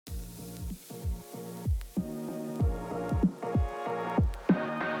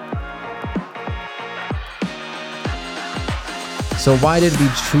So why did we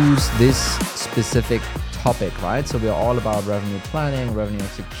choose this specific topic, right? So we're all about revenue planning, revenue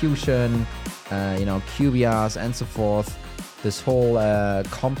execution, QBRs and so forth. This whole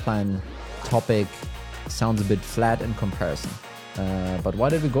comp plan topic sounds a bit flat in comparison. But why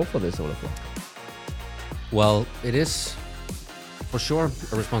did we go for this, Olafur? Well, it is for sure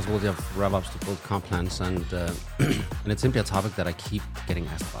a responsibility of RevOps to build comp plans, and it's simply a topic that I keep getting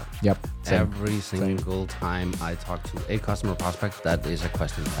asked about. Yep. Same. Every single time I talk to a customer prospect, that is a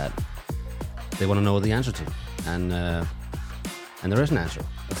question that they want to know the answer to, and there is an answer.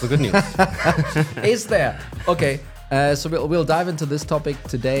 That's the good news. Is there? Okay. So we'll dive into this topic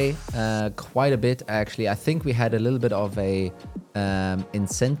today quite a bit. Actually, I think we had a little bit of a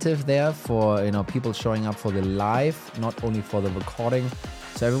incentive there for people showing up for the live, not only for the recording.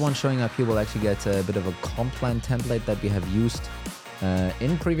 So everyone showing up here will actually get a bit of a comp plan template that we have used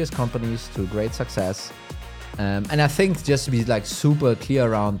in previous companies to great success. And I think just to be like super clear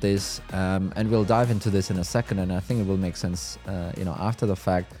around this, and we'll dive into this in a second, and I think it will make sense, after the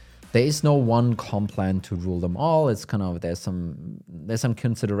fact. There is no one comp plan to rule them all. It's kind of there's some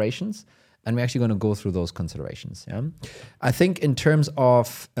considerations, and we're actually going to go through those considerations. Yeah, I think in terms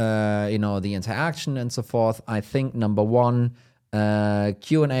of the interaction and so forth, I think number one,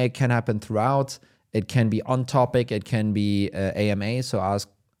 Q&A can happen throughout. It can be on topic. It can be AMA. So ask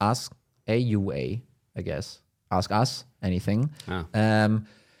AUA, I guess. Ask us anything. Oh.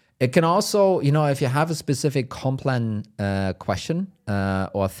 It can also, if you have a specific comp plan question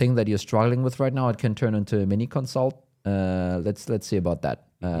or thing that you're struggling with right now, it can turn into a mini consult. Let's see about that.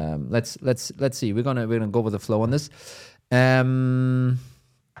 Let's see. We're gonna go with the flow on this. I'm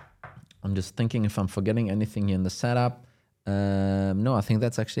just thinking if I'm forgetting anything here in the setup. No, I think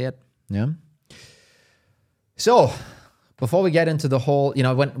that's actually it. Yeah. So, before we get into the whole,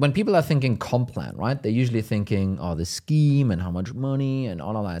 when people are thinking comp plan, right? They're usually thinking, the scheme and how much money and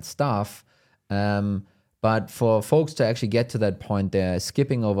all of that stuff. But for folks to actually get to that point, they're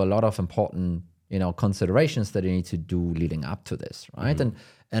skipping over a lot of important, considerations that they need to do leading up to this, right? Mm-hmm.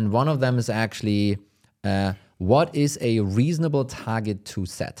 And one of them is actually, what is a reasonable target to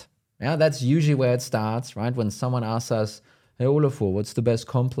set? Yeah, that's usually where it starts, right? When someone asks us, hey, Olafur, what's the best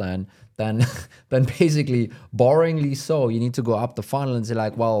comp plan? Then basically, boringly so, you need to go up the funnel and say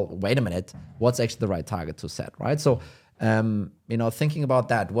like, well, wait a minute, what's actually the right target to set, right? So, thinking about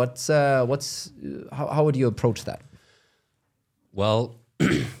that, how would you approach that? Well,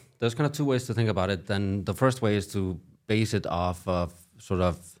 there's kind of two ways to think about it. Then the first way is to base it off of sort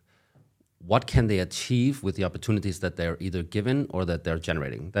of what can they achieve with the opportunities that they're either given or that they're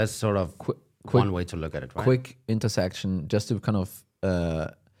generating. That's sort of one way to look at it, right? Quick intersection, just to kind of...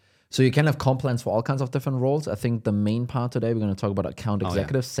 So you can have comp plans for all kinds of different roles. I think the main part today, we're going to talk about account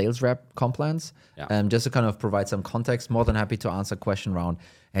executives, sales rep comp plans. Yeah. Just to kind of provide some context, more than happy to answer a question around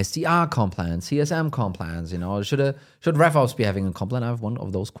SDR comp plans, CSM comp plans. Should RevOps be having a comp plan? I have one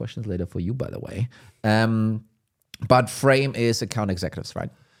of those questions later for you, by the way. But frame is account executives, right?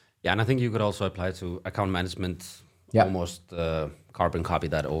 Yeah, and I think you could also apply to account management, almost carbon copy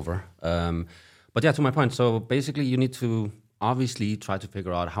that over. But yeah, to my point, so basically you need to obviously try to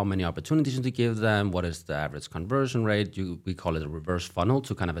figure out how many opportunities to give them, what is the average conversion rate. We call it a reverse funnel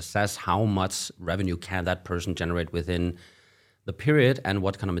to kind of assess how much revenue can that person generate within the period and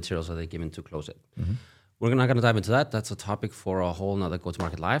what kind of materials are they given to close it. Mm-hmm. We're not going to dive into that. That's a topic for a whole nother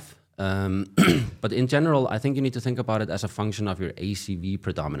go-to-market live. But in general, I think you need to think about it as a function of your ACV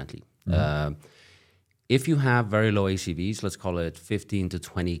predominantly. Mm-hmm. If you have very low ACVs, let's call it 15 to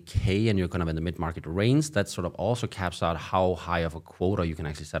 20K, and you're kind of in the mid-market range, that sort of also caps out how high of a quota you can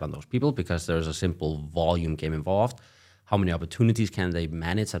actually set on those people, because there's a simple volume game involved. How many opportunities can they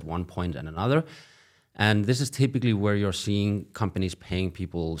manage at one point and another? And this is typically where you're seeing companies paying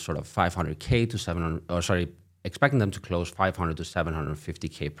people sort of 500K to 700, expecting them to close 500 to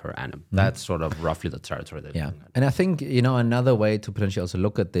 750K per annum. Mm-hmm. That's sort of roughly the territory that. Yeah, and I think another way to potentially also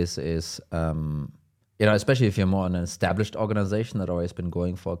look at this is. Especially if you're more an established organization that always been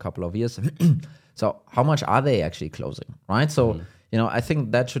going for a couple of years. So how much are they actually closing, right? So, I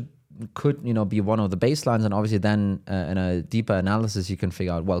think that could be one of the baselines. And obviously then in a deeper analysis, you can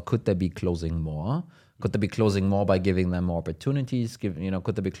figure out, well, could they be closing more? Could they be closing more by giving them more opportunities? Could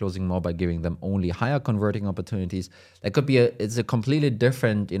they be closing more by giving them only higher converting opportunities? That could be it's a completely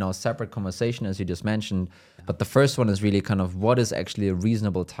different, separate conversation, as you just mentioned. Yeah. But the first one is really kind of what is actually a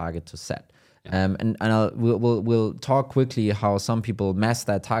reasonable target to set. Yeah. And we'll talk quickly how some people mess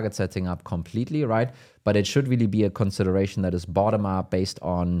that target setting up completely, right? But it should really be a consideration that is bottom up based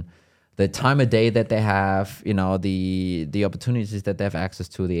on the time of day that they have, the opportunities that they have access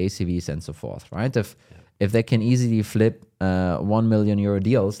to, the ACVs and so forth, right? if they can easily flip 1 million euro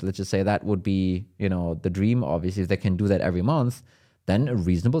deals, let's just say that would be, the dream, obviously, if they can do that every month, then a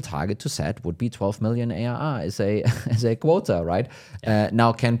reasonable target to set would be 12 million ARR as a quota, right? Yeah.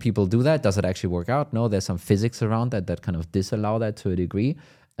 Now, can people do that? Does it actually work out? No, there's some physics around that kind of disallow that to a degree.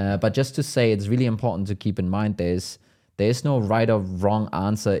 But just to say, it's really important to keep in mind there's no right or wrong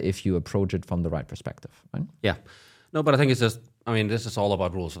answer if you approach it from the right perspective, right? Yeah. No, but I think it's just, this is all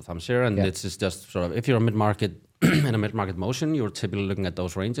about rules of thumb here, and it's just sort of, if you're a mid-market, in a mid-market motion, you're typically looking at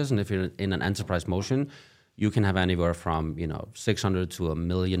those ranges, and if you're in an enterprise motion, you can have anywhere from 600 to $1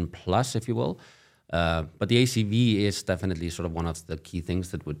 million plus, if you will. But the ACV is definitely sort of one of the key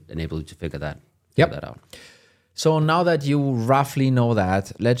things that would enable you to figure that out. So now that you roughly know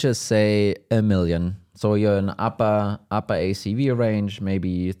that, let's just say $1 million. So you're in upper ACV range,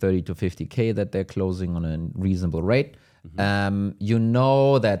 maybe 30 to 50K that they're closing on a reasonable rate. Mm-hmm. You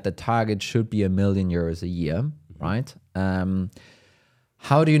know that the target should be €1 million a year, mm-hmm. right?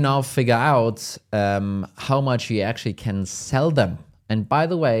 How do you now figure out how much you actually can sell them? And by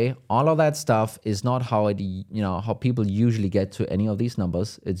the way, all of that stuff is not how how people usually get to any of these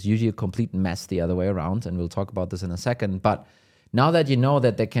numbers. It's usually a complete mess the other way around, and we'll talk about this in a second. But now that you know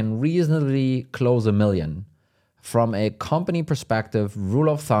that they can reasonably close $1 million, from a company perspective, rule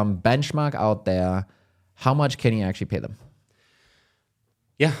of thumb, benchmark out there, how much can you actually pay them?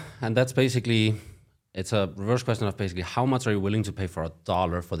 Yeah, and that's basically, it's a reverse question of basically how much are you willing to pay for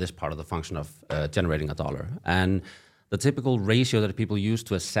 $1 for this part of the function of generating $1. And the typical ratio that people use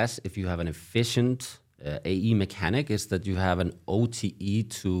to assess if you have an efficient AE mechanic is that you have an OTE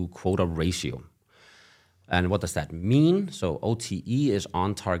to quota ratio. And what does that mean? So OTE is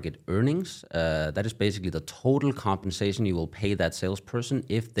on-target earnings. That is basically the total compensation you will pay that salesperson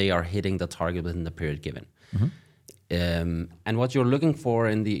if they are hitting the target within the period given. Mm-hmm. And what you're looking for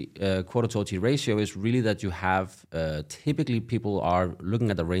in the quota to OTE ratio is really that you have, typically people are looking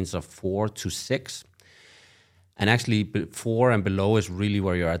at the range of 4 to 6. And actually 4 and below is really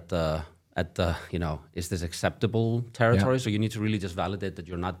where you're at the is this acceptable territory? Yeah. So you need to really just validate that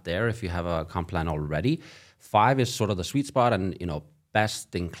you're not there if you have a comp plan already. 5 is sort of the sweet spot, and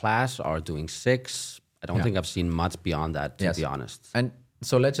best in class are doing 6. I don't think I've seen much beyond that, to be honest. And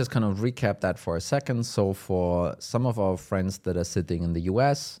so let's just kind of recap that for a second. So for some of our friends that are sitting in the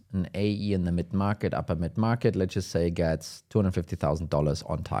US, an AE in the mid-market, upper mid-market, let's just say gets $250,000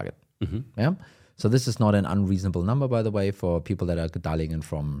 on target. Mm-hmm. Yeah. So this is not an unreasonable number, by the way, for people that are dialing in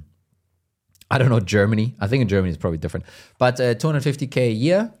from, I don't know, Germany. I think in Germany it's probably different. But 250K a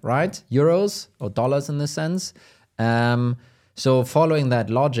year, right? Euros or dollars in this sense. So following that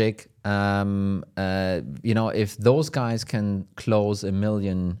logic, if those guys can close €1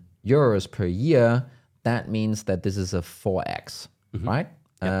 million per year, that means that this is a 4x, mm-hmm. right?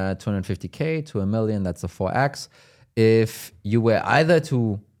 Yep. 250K to $1 million, that's a 4x. If you were either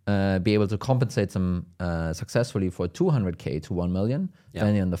to be able to compensate them successfully for 200K to 1 million,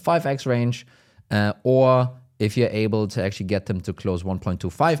 then you're in the 5x range. Or if you're able to actually get them to close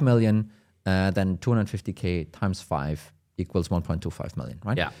 1.25 million, then 250K times 5 equals 1.25 million,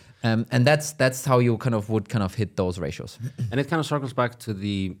 right? Yeah. And that's how you would hit those ratios. And it kind of circles back to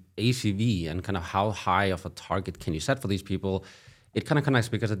the ACV and kind of how high of a target can you set for these people. It kind of connects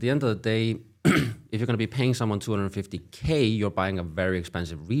because at the end of the day, if you're going to be paying someone 250K, you're buying a very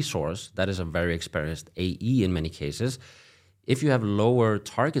expensive resource. That is a very experienced AE in many cases. If you have lower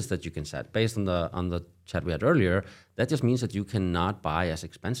targets that you can set based on the chat we had earlier, that just means that you cannot buy as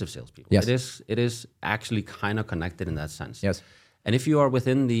expensive salespeople. Yes. It is actually kind of connected in that sense. Yes. And if you are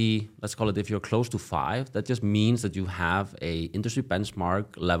within let's call it, if you're close to 5, that just means that you have a industry benchmark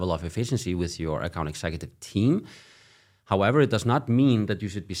level of efficiency with your account executive team. However, it does not mean that you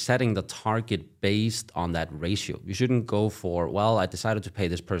should be setting the target based on that ratio. You shouldn't go for, I decided to pay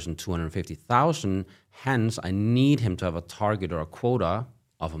this person $250,000, hence I need him to have a target or a quota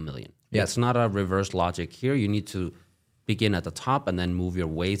of $1 million. Yes. It's not a reverse logic here. You need to begin at the top and then move your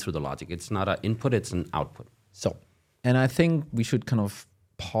way through the logic. It's not an input, it's an output. So, and I think we should kind of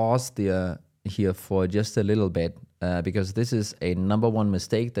pause here for just a little bit because this is a number one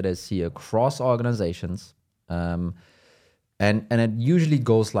mistake that I see across organizations. And it usually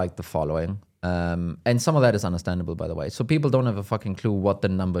goes like the following. And some of that is understandable, by the way. So people don't have a fucking clue what the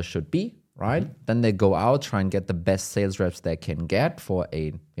number should be, right? Mm-hmm. Then they go out, try and get the best sales reps they can get for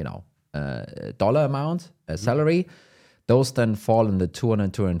a dollar amount, a salary. Those then fall in the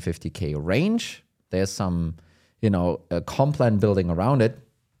 200, 250K range. There's some, a comp plan building around it.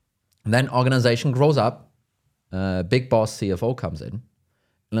 And then organization grows up. Big boss CFO comes in.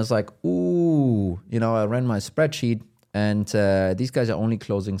 And it's like, I ran my spreadsheet. And these guys are only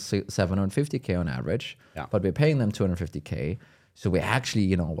closing 750K on average, but we're paying them 250K. So we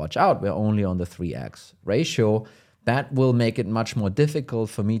actually, watch out. We're only on the 3x ratio. That will make it much more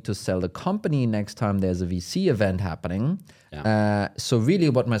difficult for me to sell the company next time there's a VC event happening. So really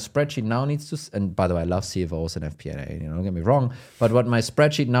what my spreadsheet now needs to, and by the way, I love CFOs and FP&A, don't get me wrong, but what my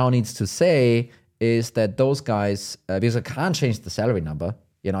spreadsheet now needs to say is that those guys, because I can't change the salary number,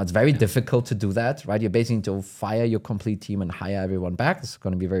 it's very difficult to do that, right? You're basically need to fire your complete team and hire everyone back. It's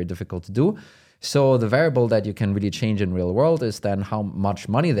going to be very difficult to do. So the variable that you can really change in real world is then how much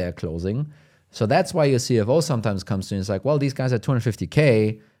money they're closing. So that's why your CFO sometimes comes to you and is like, well, these guys are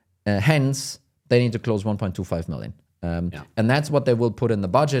 250K, hence they need to close 1.25 million. And that's what they will put in the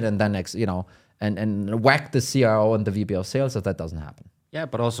budget and then, and whack the CRO and the VP of sales if that doesn't happen. Yeah,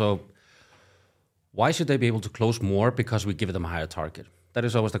 but also, why should they be able to close more because we give them a higher target? That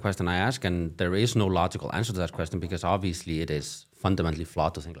is always the question I ask, and there is no logical answer to that question because obviously it is fundamentally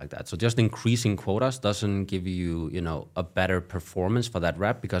flawed to think like that. So just increasing quotas doesn't give you, a better performance for that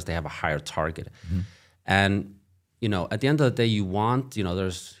rep because they have a higher target. And, at the end of the day, you want,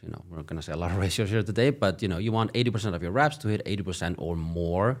 there's, we're not going to say a lot of ratios here today, but, you want 80% of your reps to hit 80% or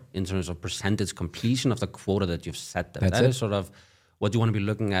more in terms of percentage completion of the quota that you've set them. That is sort of what you want to be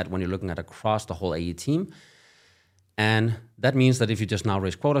looking at when you're looking at across the whole AE team. And that means that if you just now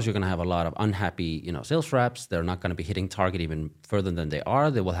raise quotas, you're going to have a lot of unhappy, sales reps. They're not going to be hitting target even further than they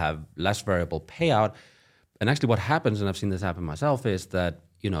are. They will have less variable payout. And actually what happens, and I've seen this happen myself, is that,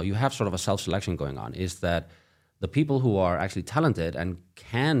 you have sort of a self-selection going on, is that the people who are actually talented and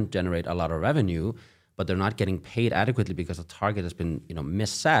can generate a lot of revenue, but they're not getting paid adequately because the target has been,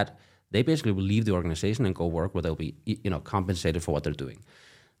 misset, they basically will leave the organization and go work where they'll be, compensated for what they're doing.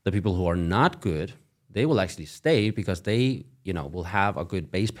 The people who are not good, they will actually stay because they, will have a good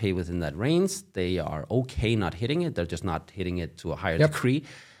base pay within that range. They are okay not hitting it. They're just not hitting it to a higher degree.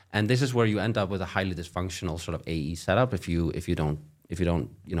 And this is where you end up with a highly dysfunctional sort of AE setup if you don't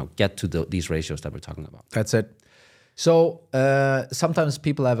get to these ratios that we're talking about. That's it. So sometimes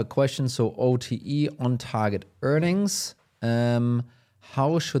people have a question. So OTE, on target earnings,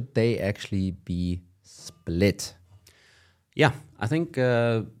 how should they actually be split? Yeah, I think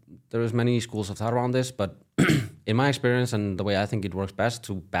there's many schools of thought around this, but in my experience and the way I think it works best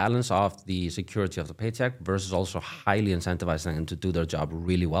to balance off the security of the paycheck versus also highly incentivizing them to do their job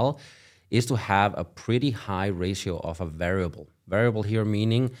really well is to have a pretty high ratio of a variable. Variable here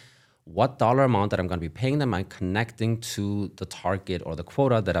meaning what dollar amount that I'm going to be paying them I'm connecting to the target or the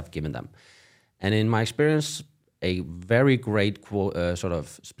quota that I've given them. And in my experience, a very great sort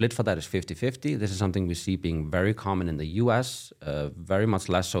of split for that is 50-50. This is something we see being very common in the US, very much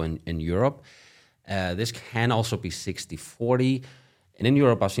less so in Europe. This can also be 60-40. And in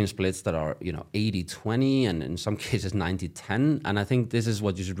Europe, I've seen splits that are 80-20 and in some cases 90-10. And I think this is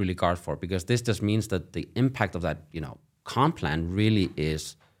what you should really guard for because this just means that the impact of that comp plan really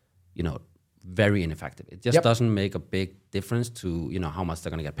is very ineffective. It just doesn't make a big difference to how much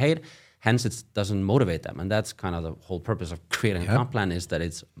they're going to get paid. Hence, it doesn't motivate them. And that's kind of the whole purpose of creating a comp plan is that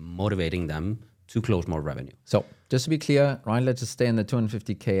it's motivating them to close more revenue. So just to be clear, right, let's just stay in the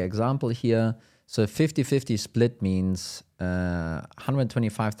 250K example here. So 50-50 split means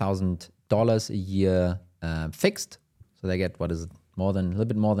 $125,000 a year fixed. So they get, a little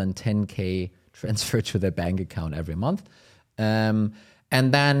bit more than 10K transferred to their bank account every month. And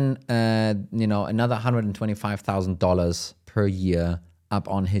then, another $125,000 per year up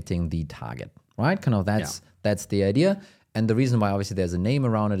on hitting the target, right? Kind of that's the idea. And the reason why obviously there's a name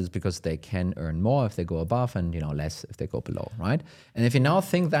around it is because they can earn more if they go above and less if they go below, right? And if you now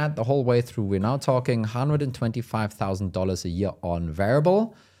think that the whole way through, we're now talking $125,000 a year on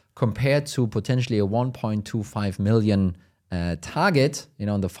variable compared to potentially a 1.25 million target,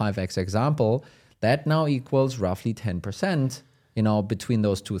 in the 5x example, that now equals roughly 10%, between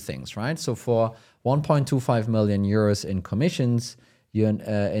those two things, right? So for 1.25 million euros in commissions, you're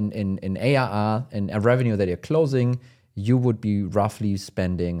in ARR, in a revenue that you're closing, you would be roughly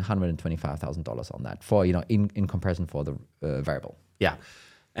spending $125,000 on that for, in comparison for the variable. Yeah.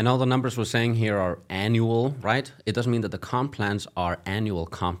 And all the numbers we're saying here are annual, right? It doesn't mean that the comp plans are annual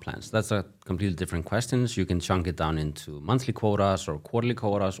comp plans. That's a completely different question. You can chunk it down into monthly quotas or quarterly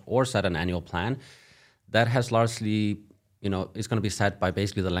quotas or set an annual plan. That has largely, it's going to be set by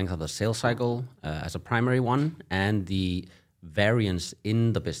basically the length of the sales cycle as a primary one and the variance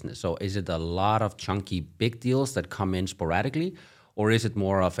in the business. So is it a lot of chunky big deals that come in sporadically, or is it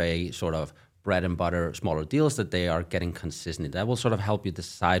more of a sort of bread and butter smaller deals that they are getting consistently? That will sort of help you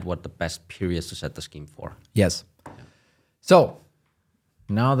decide what the best periods to set the scheme for. Yes. Yeah. So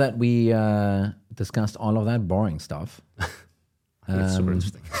now that we discussed all of that boring stuff. It's super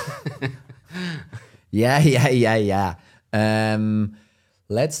interesting. Yeah.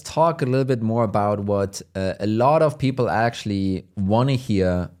 Let's talk a little bit more about what a lot of people actually want to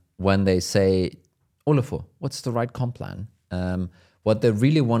hear when they say, Olafur, what's the right comp plan? What they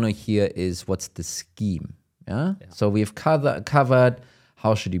really want to hear is what's the scheme. Yeah. So we've covered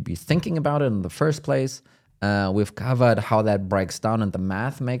how should you be thinking about it in the first place. We've covered how that breaks down and the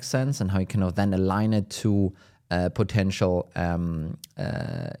math makes sense and how you can then align it to potential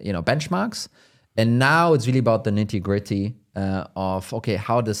benchmarks. And now it's really about the nitty gritty of, okay,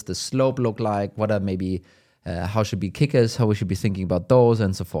 how does the slope look like? What are maybe, how should be kickers? How we should be thinking about those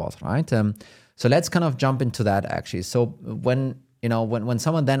and so forth, right? So let's kind of jump into that actually. So when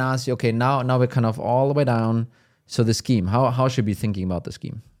someone then asks you, okay, now we're kind of all the way down. So the scheme, how should we be thinking about the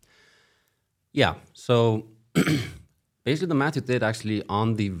scheme? Yeah, so basically the math you did actually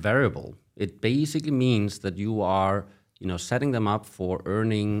on the variable, it basically means that you are, setting them up for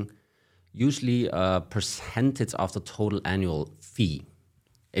earning usually a percentage of the total annual fee.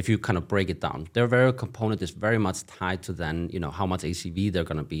 If you kind of break it down, their variable component is very much tied to then, how much ACV they're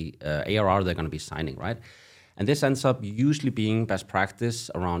going to be, ARR they're going to be signing, right? And this ends up usually being best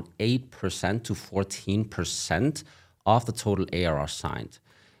practice around 8% to 14% of the total ARR signed.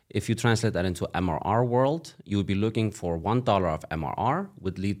 If you translate that into MRR world, you would be looking for $1 of MRR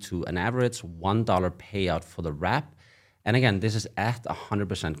would lead to an average $1 payout for the rep. And again, this is at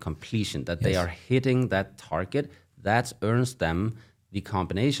 100% completion, that they are hitting that target. That earns them the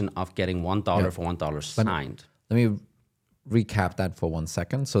combination of getting $1 for $1 signed. Let me recap that for 1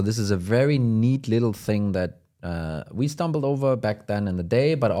 second. So this is a very neat little thing that we stumbled over back then in the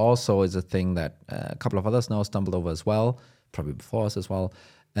day, but also is a thing that a couple of others now stumbled over as well, probably before us as well.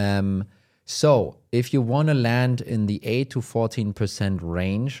 So if you want to land in the 8 to 14%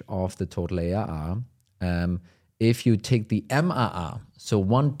 range of the total ARR, if you take the MRR, so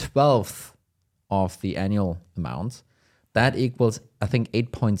 1/12 of the annual amount, that equals, I think,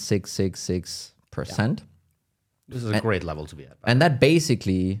 8.666%. Yeah. This is a great level to be at. And that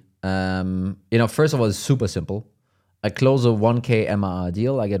basically, first of all, it's super simple. I close a 1K MRR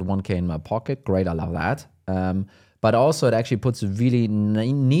deal, I get 1K in my pocket. Great, I love that. But also it actually puts really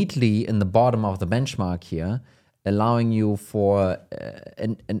neatly in the bottom of the benchmark here, allowing you for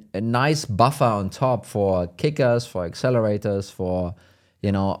a nice buffer on top for kickers, for accelerators, for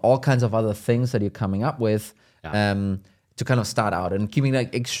all kinds of other things that you're coming up with to kind of start out and keeping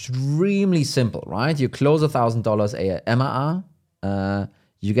that extremely simple, right? You close $1,000 MRR,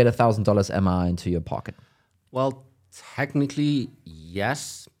 you get $1,000 MRR into your pocket. Well, technically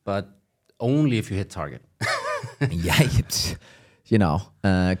yes, but only if you hit target.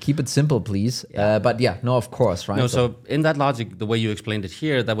 Keep it simple, please. But of course, right? No, so in that logic, the way you explained it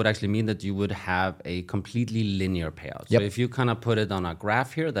here, that would actually mean that you would have a completely linear payout. So if you kind of put it on a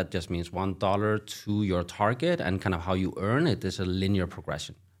graph here, that just means $1 to your target, and kind of how you earn it is a linear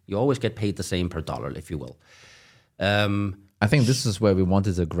progression. You always get paid the same per dollar, if you will. I think this is where we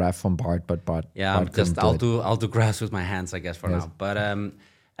wanted a graph from Bart, but Bart. Yeah, I'll do graphs with my hands, I guess, for now. But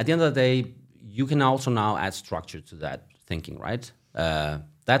at the end of the day, you can also now add structure to that thinking, right?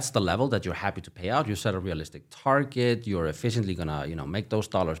 That's the level that you're happy to pay out. You set a realistic target. You're efficiently gonna, make those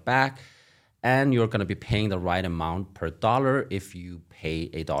dollars back, and you're gonna be paying the right amount per dollar if you pay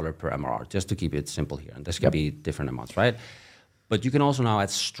 $1 per MRR. Just to keep it simple here, and this can be different amounts, right? But you can also now add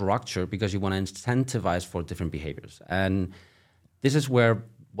structure because you want to incentivize for different behaviors, and this is where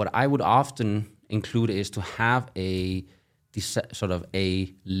what I would often include is to have a sort of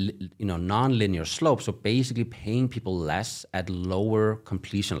a non-linear slope. So basically paying people less at lower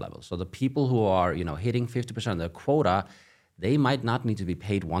completion levels. So the people who are hitting 50% of their quota, they might not need to be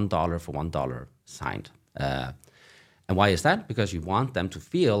paid $1 for $1 signed. And why is that? Because you want them to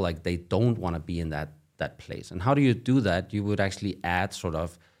feel like they don't want to be in that place. And how do you do that? You would actually add sort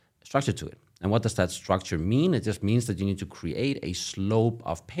of structure to it. And what does that structure mean? It just means that you need to create a slope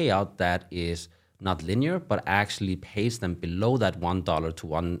of payout that is not linear, but actually pays them below that $1 to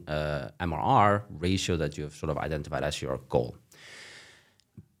 1 MRR ratio that you've sort of identified as your goal.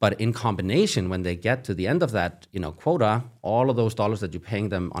 But in combination, when they get to the end of that quota, all of those dollars that you're paying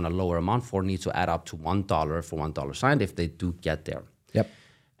them on a lower amount for need to add up to $1 for $1 signed if they do get there. Yep.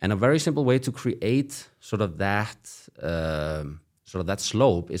 And a very simple way to create sort of that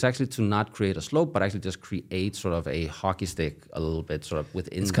slope is actually to not create a slope, but actually just create sort of a hockey stick a little bit sort of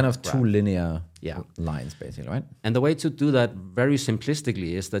within. It's kind of two linear lines, basically, right? And the way to do that very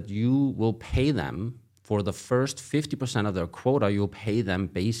simplistically is that you will pay them for the first 50% of their quota, you'll pay them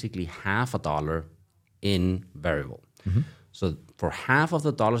basically $0.50 in variable. Mm-hmm. So for half of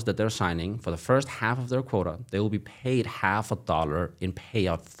the dollars that they're signing, for the first half of their quota, they will be paid $0.50 in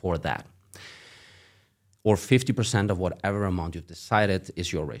payout for that. Or 50% of whatever amount you've decided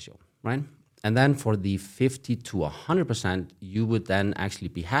is your ratio, right? And then for the 50 to 100%, you would then actually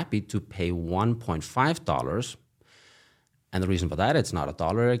be happy to pay $1.5. And the reason for that, it's not a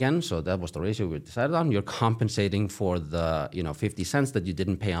dollar again. So that was the ratio we decided on. You're compensating for the 50 cents that you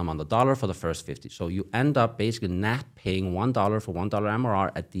didn't pay them on the dollar for the first 50. So you end up basically net paying $1 for $1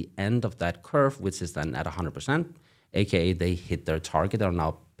 MRR at the end of that curve, which is then at 100%, aka they hit their target, are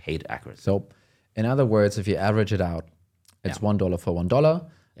now paid accurate. So in other words, if you average it out, it's $1 for $1.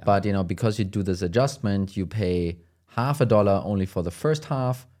 Yeah. But because you do this adjustment, you pay $0.50 only for the first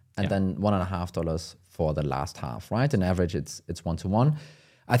half, and then $1.50 for the last half, right? On average, it's 1-to-1.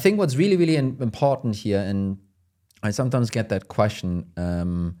 I think what's really, really important here, and I sometimes get that question,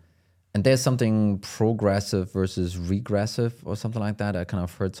 and there's something progressive versus regressive or something like that. I kind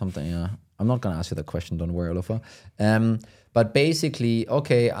of heard something. I'm not going to ask you the question, don't worry, Oliver. But basically,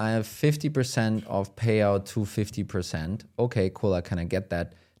 okay, I have 50% of payout to 50%. Okay, cool, I kind of get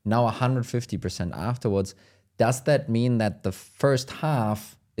that. Now 150% afterwards. Does that mean that the first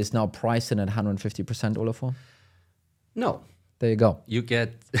half is now priced in at 150%, Olafur? No. There you go. You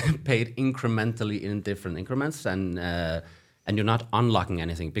get paid incrementally in different increments, and you're not unlocking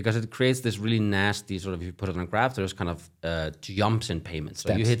anything, because it creates this really nasty sort of, if you put it on a graph, there's kind of jumps in payments.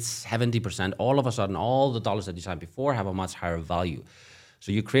 So you hit 70%, all of a sudden, all the dollars that you signed before have a much higher value.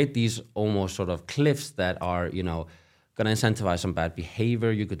 So you create these almost sort of cliffs that are, going to incentivize some bad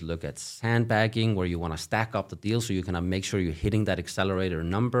behavior. You could look at sandbagging, where you want to stack up the deal so you can make sure you're hitting that accelerator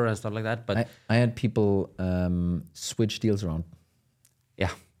number and stuff like that. But I had people switch deals around.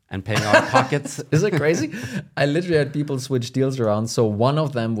 Yeah, and paying out of pockets. Is it crazy? I literally had people switch deals around. So one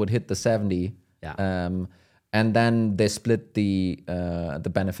of them would hit the 70, and then they split the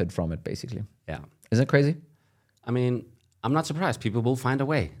benefit from it, basically. Yeah. Is it crazy? I mean, I'm not surprised. People will find a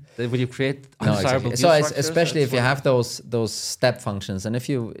way. When you create undesirable deal structures, especially if you have those step functions, and if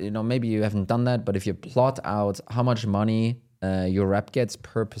you maybe you haven't done that, but if you plot out how much money your rep gets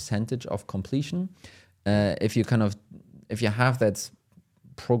per percentage of completion, if you have that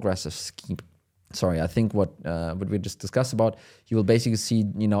progressive scheme. Sorry, I think what we just discussed about, you will basically see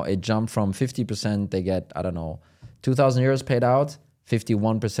a jump from 50%. They get, I don't know, 2,000 euros paid out.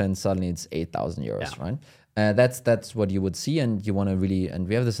 51% suddenly it's 8,000 euros, right? That's what you would see, and you want to really, and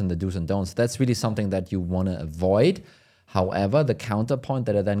we have this in the do's and don'ts. That's really something that you want to avoid. However, the counterpoint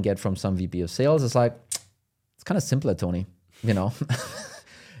that I then get from some VP of sales is like, it's kind of simpler, Tony. Up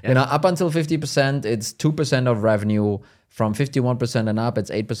until 50%, it's 2% of revenue. From 51% and up, it's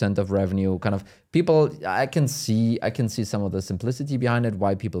 8% of revenue. Kind of people, I can see some of the simplicity behind it,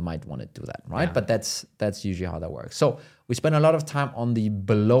 why people might want to do that, right? Yeah. But that's usually how that works. So we spend a lot of time on the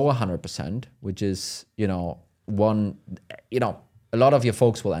below 100%, which is, a lot of your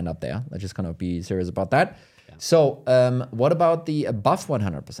folks will end up there. Let's just kind of be serious about that. Yeah. So what about the above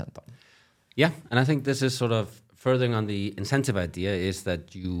 100% though? Yeah, and I think this is sort of furthering on the incentive idea, is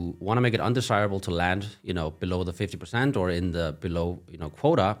that you want to make it undesirable to land, below the 50% or in the below,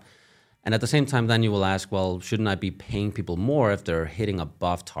 quota. And at the same time, then you will ask, well, shouldn't I be paying people more if they're hitting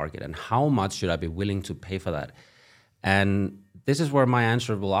above target? And how much should I be willing to pay for that? And this is where my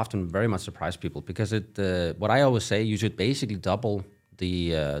answer will often very much surprise people, because what I always say, you should basically double the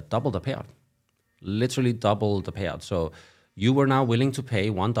payout, literally double the payout. So you were now willing to pay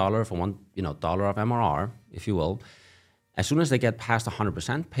 $1 for $1 of MRR, if you will. As soon as they get past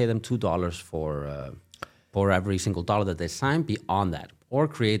 100%, pay them $2 for every single dollar that they sign beyond that, or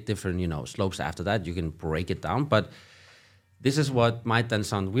create different slopes after that. You can break it down, but this is what might then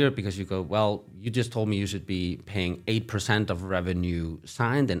sound weird, because you go, well, you just told me you should be paying 8% of revenue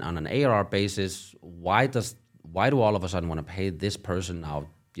signed, and on an ARR basis, why do all of a sudden want to pay this person now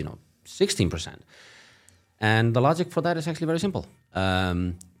 16%? And the logic for that is actually very simple.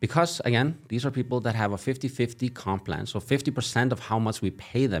 Because, again, these are people that have a 50-50 comp plan. So 50% of how much we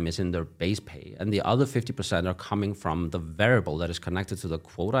pay them is in their base pay. And the other 50% are coming from the variable that is connected to the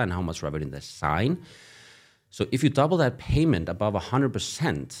quota and how much revenue they sign. So if you double that payment above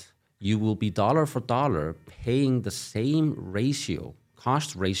 100%, you will be dollar for dollar paying the same ratio,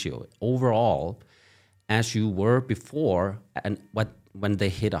 cost ratio overall, as you were before and when they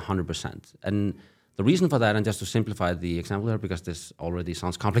hit 100%. And the reason for that, and just to simplify the example here, because this already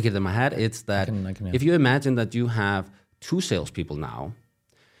sounds complicated in my head, it's that if you imagine that you have 2 salespeople now,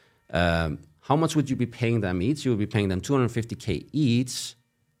 how much would you be paying them each? You would be paying them $250K each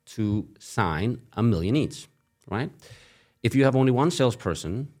to sign $1 million each, right? If you have only one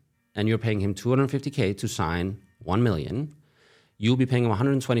salesperson and you're paying him $250K to sign $1 million, you'll be paying him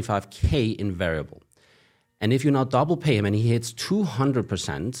 125K in variable. And if you now double pay him and he hits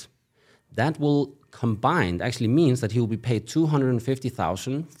 200%, that will combined actually means that he will be paid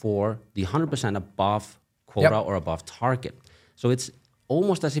 250,000 for the 100% above quota or above target. So it's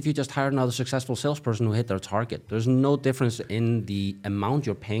almost as if you just hired another successful salesperson who hit their target. There's no difference in the amount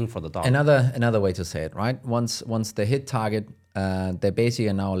you're paying for the dollar. Another way to say it, right? Once they hit target, they basically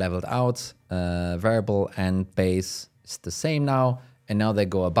are now leveled out. Variable and base is the same now, and now they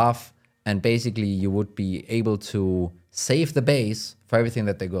go above. And basically, you would be able to save the base for everything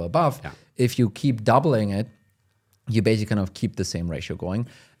that they go above. Yeah. If you keep doubling it, you basically kind of keep the same ratio going.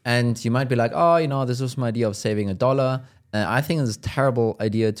 And you might be like, oh, this was my idea of saving $1. I think it's a terrible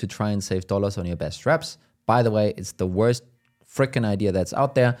idea to try and save dollars on your best reps. By the way, it's the worst freaking idea that's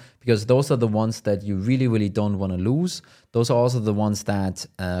out there, because those are the ones that you really, really don't want to lose. Those are also the ones that,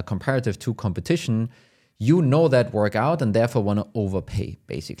 comparative to competition, that work out and therefore want to overpay,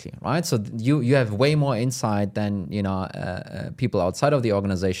 basically, right? So you have way more insight than people outside of the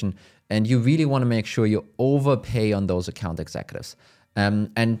organization, and you really want to make sure you overpay on those account executives. They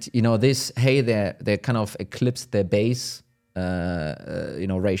kind of eclipsed their base,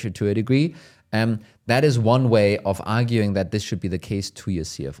 ratio to a degree. That is one way of arguing that this should be the case to your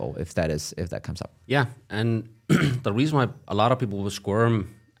CFO, if that comes up. Yeah, and the reason why a lot of people will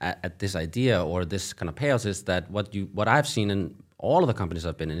squirm at this idea or this kind of payouts is that what I've seen in all of the companies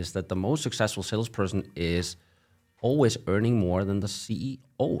I've been in is that the most successful salesperson is always earning more than the CEO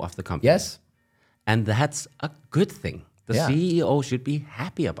of the company. Yes, and that's a good thing. The CEO should be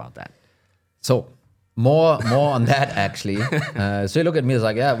happy about that. So more on that, actually. So you look at me, it's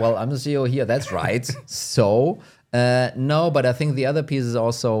like, yeah, well, I'm the CEO here. That's right. So no, but I think the other piece is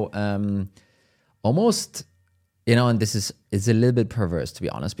also almost, and it's a little bit perverse, to be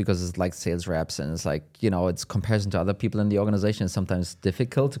honest, because it's like sales reps and it's like, it's comparison to other people in the organization. It's sometimes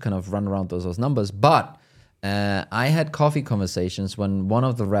difficult to kind of run around those numbers. But I had coffee conversations when one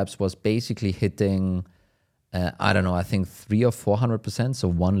of the reps was basically hitting, I think 300 or 400%. So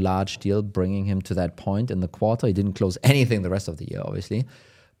one large deal bringing him to that point in the quarter. He didn't close anything the rest of the year, obviously.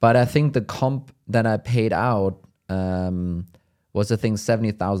 But I think the comp that I paid out was, I think,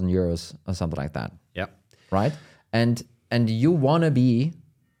 70,000 euros or something like that. Yeah. Right? And you want to be...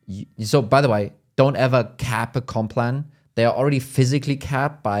 So, by the way, don't ever cap a comp plan. They are already physically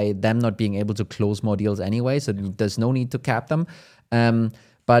capped by them not being able to close more deals anyway. So there's no need to cap them.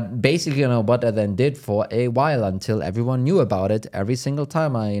 But basically, what I then did for a while until everyone knew about it, every single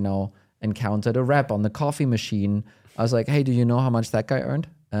time I, encountered a rep on the coffee machine, I was like, hey, do you know how much that guy earned?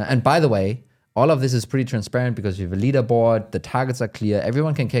 And by the way, all of this is pretty transparent because you have a leaderboard, the targets are clear,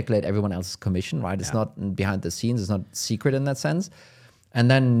 everyone can calculate everyone else's commission, right? It's not behind the scenes, it's not secret in that sense. And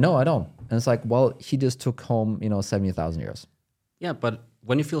then, no, I don't. And it's like, well, he just took home, 70,000 euros. Yeah, but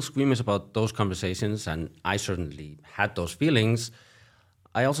when you feel squeamish about those conversations, and I certainly had those feelings,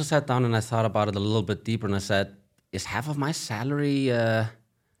 I also sat down and I thought about it a little bit deeper, and I said, is half of my salary,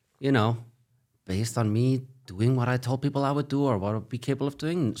 based on me doing what I told people I would do or what I would be capable of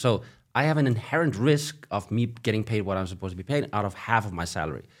doing? So I have an inherent risk of me getting paid what I'm supposed to be paid out of half of my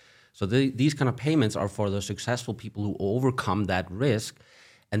salary. So these kind of payments are for the successful people who overcome that risk.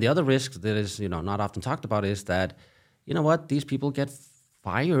 And the other risk that is, not often talked about is that, these people get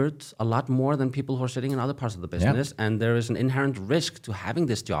fired a lot more than people who are sitting in other parts of the business. Yeah. And there is an inherent risk to having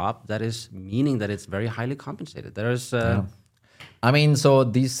this job that is meaning that it's very highly compensated. There is... so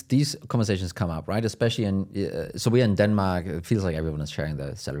these conversations come up, right? Especially so we're in Denmark. It feels like everyone is sharing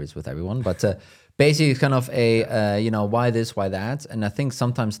their salaries with everyone. But basically, it's kind of why this, why that? And I think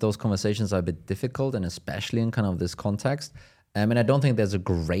sometimes those conversations are a bit difficult, and especially in kind of this context. And I don't think there's a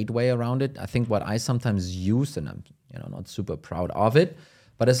great way around it. I think what I sometimes use, and I'm not super proud of it,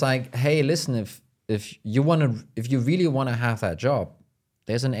 but it's like, hey, listen, if you really want to have that job,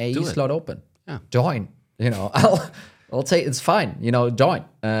 there's an AE slot open. Yeah. Join. I'll say it's fine. Join.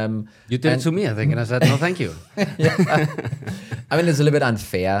 You did it to me, I think, and I said no, thank you. I mean, it's a little bit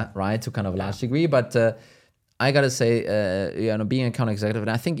unfair, right, to kind of a large degree, but I gotta say, being an account executive,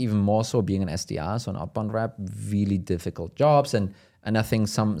 and I think even more so being an SDR, so an outbound rep, really difficult jobs, and I think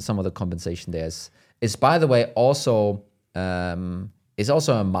some of the compensation there is by the way also a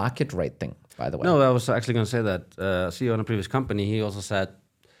market rate thing. By the way, no, I was actually going to say that CEO in a previous company, he also said,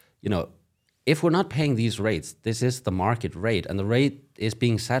 if we're not paying these rates, this is the market rate, and the rate is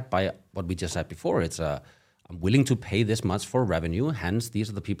being set by what we just said before. It's I'm willing to pay this much for revenue, hence these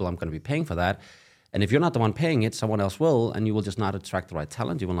are the people I'm going to be paying for that. And if you're not the one paying it, someone else will, and you will just not attract the right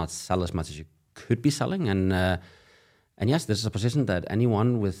talent. You will not sell as much as you could be selling, and And yes, this is a position that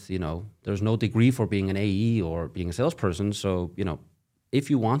anyone with, there's no degree for being an AE or being a salesperson. So, if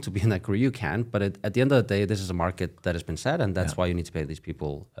you want to be in that career, you can. But at the end of the day, this is a market that has been set, and that's why you need to pay these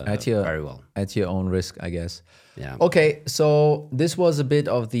people very well. At your own risk, I guess. Yeah. Okay, so this was a bit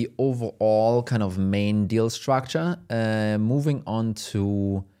of the overall kind of main deal structure. Moving on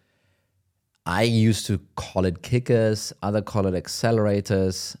to, I used to call it kickers, other call it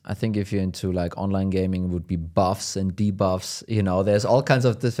accelerators. I think if you're into like online gaming, it would be buffs and debuffs. There's all kinds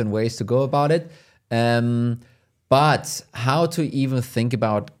of different ways to go about it. But how to even think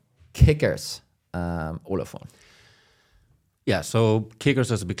about kickers, Olafur? Yeah, so kickers,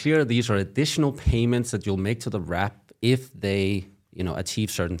 just to be clear, these are additional payments that you'll make to the rep if they,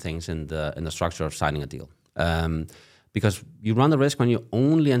 achieve certain things in the structure of signing a deal. Because you run the risk when you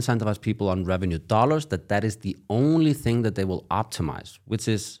only incentivize people on revenue dollars, that is the only thing that they will optimize, which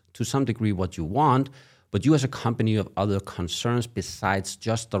is to some degree what you want, but you as a company, you have other concerns besides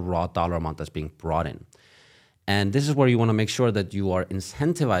just the raw dollar amount that's being brought in. And this is where you want to make sure that you are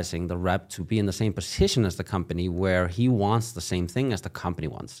incentivizing the rep to be in the same position as the company, where he wants the same thing as the company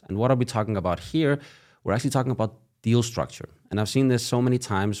wants. And what are we talking about here? We're actually talking about deal structure. And I've seen this so many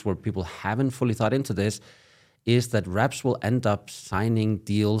times where people haven't fully thought into this, is that reps will end up signing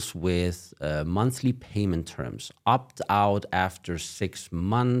deals with monthly payment terms, opt out after 6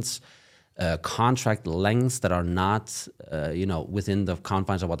 months, contract lengths that are not within the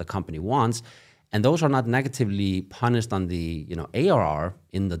confines of what the company wants. And those are not negatively punished on the ARR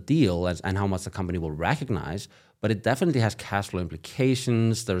in the deal and how much the company will recognize, but it definitely has cash flow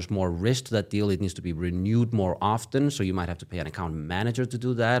implications. There's more risk to that deal. It needs to be renewed more often, so you might have to pay an account manager to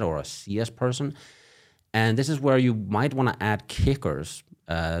do that or a CS person. And this is where you might want to add kickers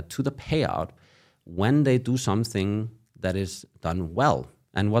to the payout when they do something that is done well.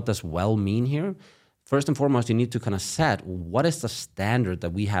 And what does well mean here? First and foremost, you need to kind of set what is the standard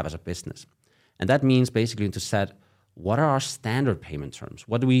that we have as a business. And that means basically to set what are our standard payment terms?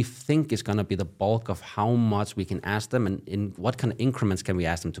 What do we think is going to be the bulk of how much we can ask them, and in what kind of increments can we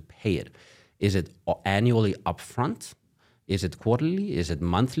ask them to pay it? Is it annually upfront? Is it quarterly? Is it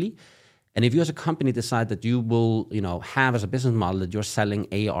monthly? And if you as a company decide that you will, have as a business model that you're selling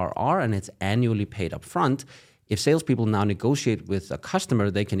ARR and it's annually paid upfront, if salespeople now negotiate with a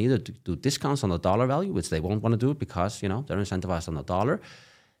customer, they can either do discounts on the dollar value, which they won't want to do because, they're incentivized on the dollar.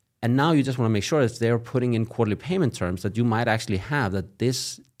 And now you just want to make sure that they're putting in quarterly payment terms that you might actually have, that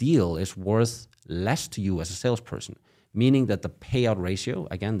this deal is worth less to you as a salesperson, meaning that the payout ratio,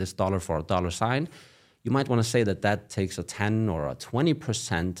 again, this dollar for a dollar sign, you might want to say that takes a 10 or a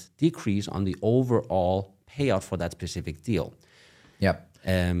 20% decrease on the overall payout for that specific deal. Yep.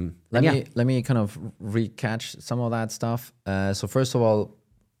 Let me kind of recatch some of that stuff. So first of all,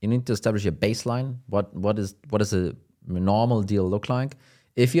 you need to establish a baseline. What does a normal deal look like?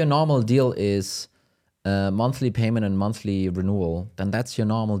 If your normal deal is monthly payment and monthly renewal, then that's your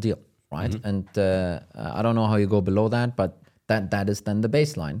normal deal, right? Mm-hmm. And I don't know how you go below that, but that is then the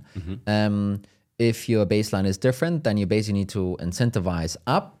baseline. Mm-hmm. If your baseline is different, then you basically need to incentivize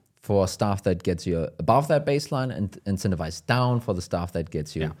up for stuff that gets you above that baseline and incentivize down for the stuff that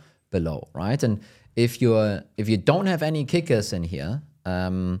gets you below, right? And if you don't have any kickers in here,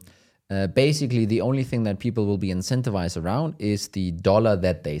 basically the only thing that people will be incentivized around is the dollar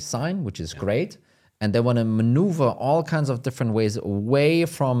that they sign, which is great. And they want to maneuver all kinds of different ways away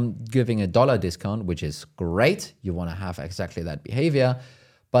from giving a dollar discount, which is great. You want to have exactly that behavior.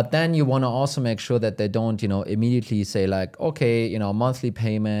 But then you want to also make sure that they don't, immediately say like, okay, monthly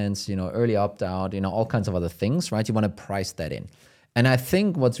payments, early opt-out, all kinds of other things, right? You want to price that in. And I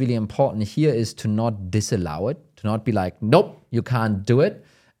think what's really important here is to not disallow it, to not be like, nope, you can't do it.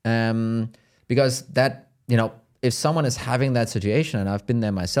 Because that, if someone is having that situation, and I've been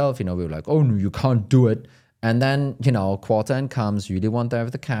there myself, we were like, oh, no, you can't do it. And then, quarter end comes, you really want to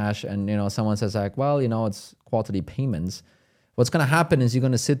have the cash. And, someone says like, well, it's quarterly payments. What's going to happen is you're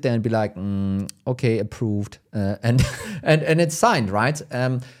going to sit there and be like, okay, approved, and it's signed, right?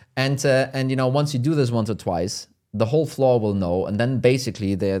 And once you do this once or twice, the whole floor will know, and then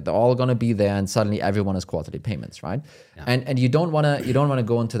basically they're all going to be there, and suddenly everyone is quarterly payments, right? Yeah. And you don't want to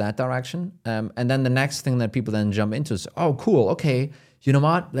go into that direction. And then the next thing that people then jump into is, oh, cool, okay, you know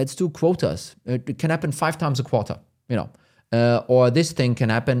what? Let's do quotas. It can happen 5 times a quarter, or this thing can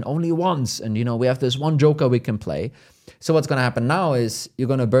happen only once, and we have this one joker we can play. So what's going to happen now is you're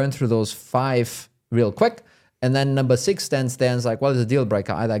going to burn through those 5 real quick. And then number 6 stands there and is like, well, it's a deal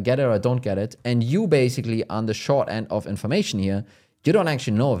breaker. Either I get it or I don't get it. And you basically, on the short end of information here, you don't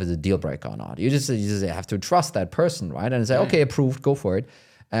actually know if it's a deal breaker or not. You just have to trust that person, right? And say, okay, approved, go for it.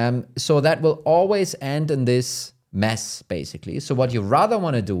 So that will always end in this mess, basically. So what you rather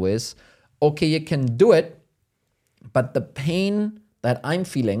want to do is, okay, you can do it, but the pain that I'm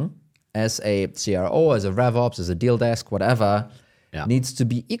feeling as a CRO, as a RevOps, as a deal desk, whatever, needs to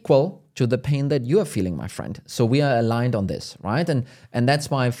be equal to the pain that you are feeling, my friend. So we are aligned on this, right? And that's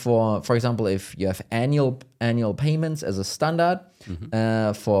why, for example, if you have annual payments as a standard,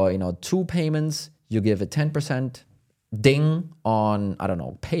 for 2 payments, you give a 10% ding on, I don't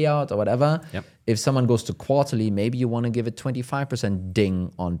know, payout or whatever. Yep. If someone goes to quarterly, maybe you want to give a 25%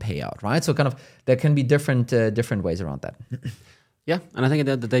 ding on payout, right? So kind of there can be different ways around that. Yeah, and I think at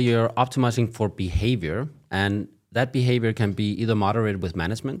the end of the day, you're optimizing for behavior, and that behavior can be either moderated with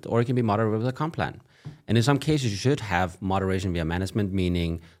management or it can be moderated with a comp plan. And in some cases, you should have moderation via management,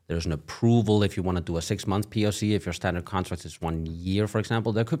 meaning there's an approval if you want to do a 6-month POC, if your standard contract is 1 year, for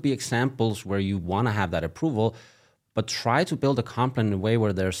example. There could be examples where you want to have that approval, but try to build a comp plan in a way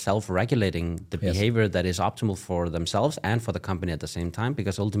where they're self-regulating the behavior that is optimal for themselves and for the company at the same time,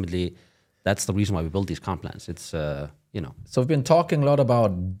 because ultimately that's the reason why we build these comp plans. It's, So we've been talking a lot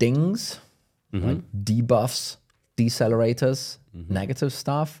about dings, like debuffs, decelerators, negative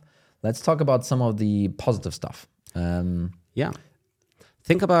stuff. Let's talk about some of the positive stuff. Think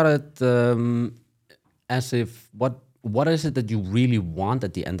about it as if what is it that you really want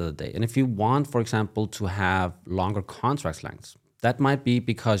at the end of the day? And if you want, for example, to have longer contract lengths, that might be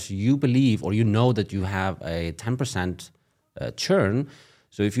because you believe or you know that you have a 10% churn.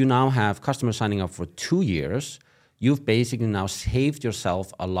 So if you now have customers signing up for 2 years, you've basically now saved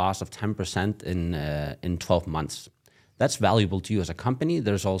yourself a loss of 10% in 12 months. That's valuable to you as a company.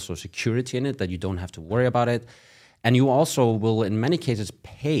 There's also security in it that you don't have to worry about it. And you also will, in many cases,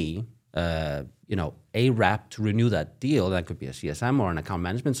 pay a rep to renew that deal. That could be a CSM or an account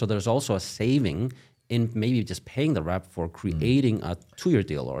management. So there's also a saving in maybe just paying the rep for creating a 2-year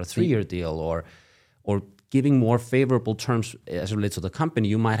deal or a 3-year deal or giving more favorable terms as it relates to the company.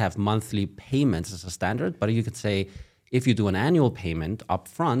 You might have monthly payments as a standard, but you could say, if you do an annual payment up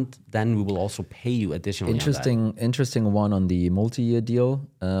front, then we will also pay you additionally. Interesting one on the multi-year deal.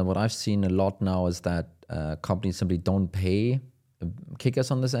 What I've seen a lot now is that companies simply don't pay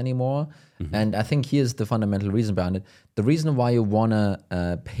kickers on this anymore. And I think here's the fundamental reason behind it. The reason why you want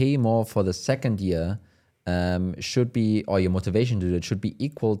to pay more for the second year should be, or your motivation to do it should be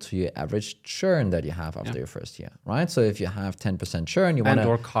equal to your average churn that you have after your first year, right? So if you have 10% churn, you want to... And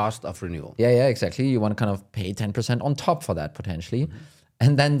or cost of renewal. Yeah, exactly. You want to kind of pay 10% on top for that potentially.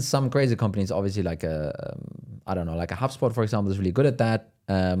 And then some crazy companies, obviously like a HubSpot, for example, is really good at that.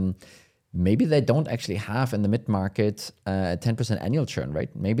 Maybe they don't actually have in the mid-market 10% annual churn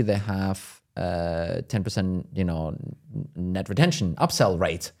rate. Maybe they have 10% net retention upsell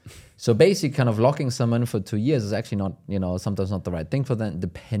rate. So basically kind of locking someone for 2 years is actually not, sometimes not the right thing for them,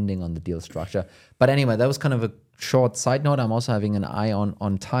 depending on the deal structure. But anyway, that was kind of a short side note. I'm also having an eye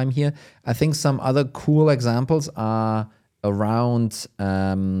on time here. I think some other cool examples are around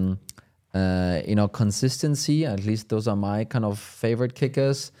consistency. At least those are my kind of favorite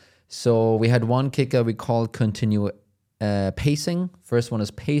kickers. So we had one kicker we called continue pacing. First one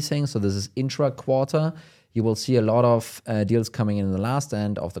is pacing. So this is intra-quarter. You will see a lot of deals coming in the last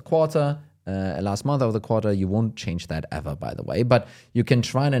end of the quarter, last month of the quarter. You won't change that ever, by the way. But you can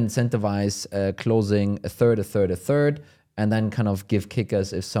try and incentivize closing a third, and then kind of give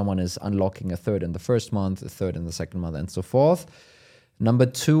kickers if someone is unlocking a third in the first month, a third in the second month, and so forth. Number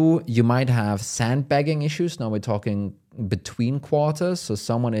 2, you might have sandbagging issues. Now we're talking between quarters. So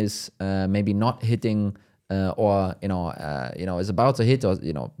someone is maybe not hitting is about to hit, or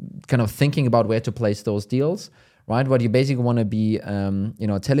kind of thinking about where to place those deals, right? What you basically want to be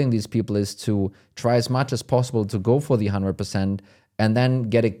telling these people is to try as much as possible to go for the 100% and then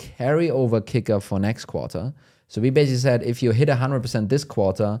get a carryover kicker for next quarter. So we basically said, if you hit 100% this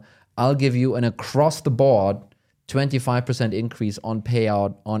quarter, I'll give you an across the board 25% increase on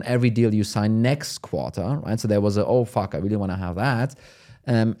payout on every deal you sign next quarter, right? So there was I really want to have that.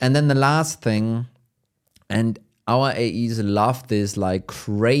 And then the last thing, and our AEs love this like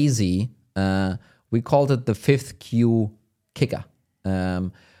crazy, we called it the 5th Q kicker.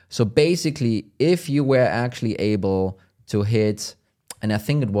 So basically, if you were actually able to hit, and I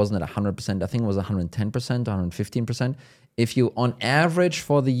think it wasn't at 100%, I think it was 110%, 115%. If you, on average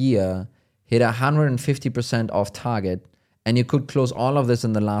for the year, hit 150% of target, and you could close all of this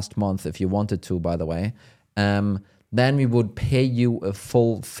in the last month if you wanted to, by the way, then we would pay you a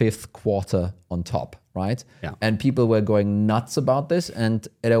full 5th quarter on top, right? Yeah. And people were going nuts about this, and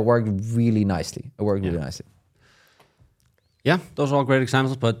it worked really nicely. Yeah, those are all great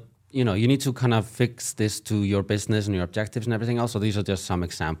examples, but you need to kind of fix this to your business and your objectives and everything else. So these are just some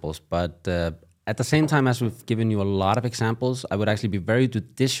examples, but at the same time, as we've given you a lot of examples, I would actually be very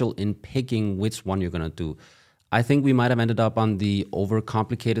judicial in picking which one you're going to do. I think we might have ended up on the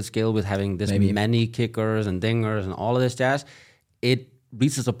overcomplicated scale with having this many kickers and dingers and all of this jazz. It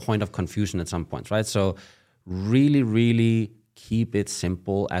reaches a point of confusion at some points, right? So really, really keep it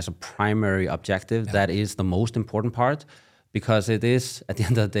simple as a primary objective. Yeah. That is the most important part, because it is, at the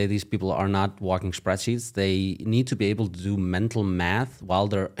end of the day, these people are not walking spreadsheets. They need to be able to do mental math while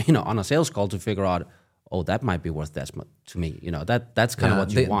they're, on a sales call to figure out, oh, that might be worth that to me. That's kind of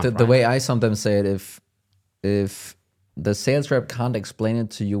what you want. The way I sometimes say it, if the sales rep can't explain it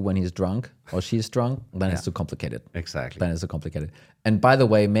to you when he's drunk or she's drunk, then it's too complicated. Exactly. Then it's too complicated. And by the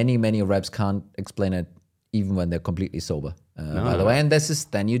way, many reps can't explain it even when they're completely sober. By the way, and this is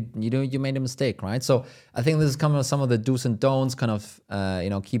then you made a mistake, right? So I think this is kind of some of the do's and don'ts. Kind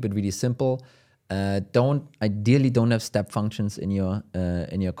of keep it really simple. Ideally don't have step functions in your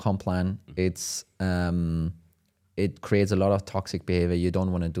comp plan. It's it creates a lot of toxic behavior. You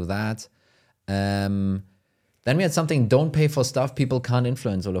don't want to do that. Then we had something: don't pay for stuff people can't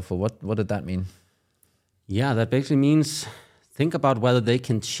influence. Olafur, what did that mean? Yeah, that basically means think about whether they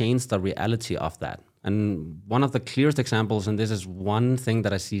can change the reality of that. And one of the clearest examples, and this is one thing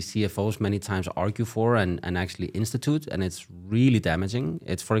that I see CFOs many times argue for and actually institute, and it's really damaging.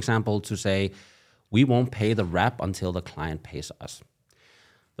 It's, for example, to say, we won't pay the rep until the client pays us.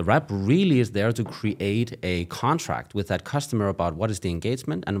 The rep really is there to create a contract with that customer about what is the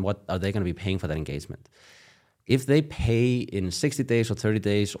engagement and what are they going to be paying for that engagement. If they pay in 60 days or 30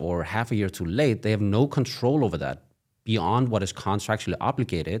 days or half a year too late, they have no control over that beyond what is contractually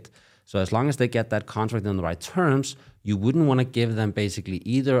obligated. So as long as they get that contract on the right terms, you wouldn't want to give them basically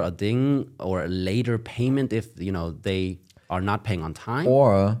either a ding or a later payment if they are not paying on time.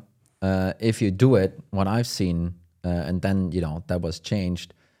 Or if you do it, what I've seen, and then that was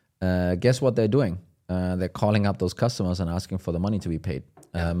changed. Guess what they're doing? They're calling up those customers and asking for the money to be paid.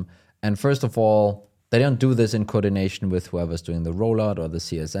 And first of all, they don't do this in coordination with whoever's doing the rollout or the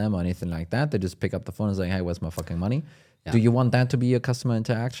CSM or anything like that. They just pick up the phone and say, hey, where's my fucking money? Yeah. Do you want that to be a customer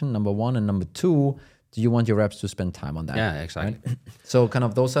interaction, number one? And number two, do you want your reps to spend time on that? Yeah, exactly. Right? So kind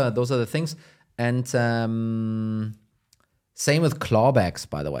of those are the things. And same with clawbacks,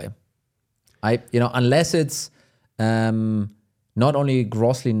 by the way. Unless it's not only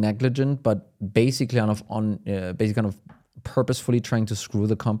grossly negligent, but basically kind of purposefully trying to screw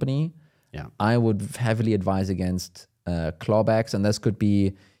the company. Yeah, I would heavily advise against clawbacks, and this could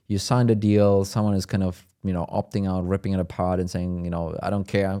be you signed a deal, someone is kind of opting out, ripping it apart, and saying I don't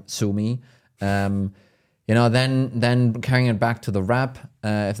care, sue me. Then carrying it back to the rep.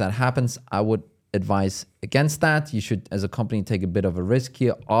 If that happens, I would advise against that. You should, as a company, take a bit of a risk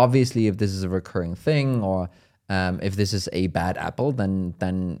here. Obviously, if this is a recurring thing or if this is a bad apple, then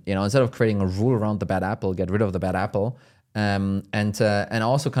instead of creating a rule around the bad apple, get rid of the bad apple. And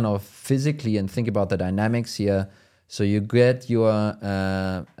also kind of physically and think about the dynamics here. So you get your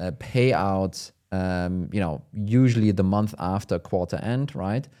payout, usually the month after quarter end,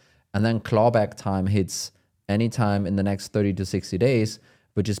 right? And then clawback time hits anytime in the next 30 to 60 days,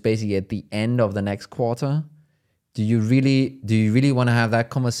 which is basically at the end of the next quarter. Do you really want to have that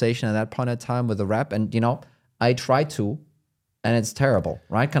conversation at that point in time with the rep? And I try to, and it's terrible,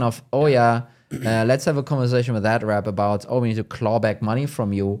 right? Kind of, let's have a conversation with that rep about, we need to claw back money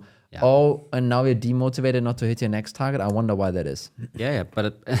from you. Yeah. And now you're demotivated not to hit your next target. I wonder why that is. Yeah,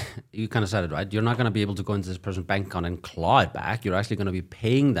 but you kind of said it, right? You're not going to be able to go into this person's bank account and claw it back. You're actually going to be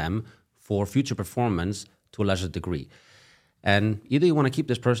paying them for future performance to a lesser degree. And either you want to keep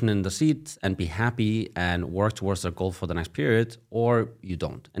this person in the seat and be happy and work towards their goal for the next period, or you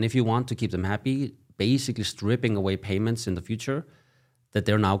don't. And if you want to keep them happy, basically stripping away payments in the future that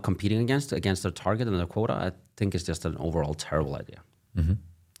they're now competing against their target and their quota, I think is just an overall terrible idea. Mm-hmm.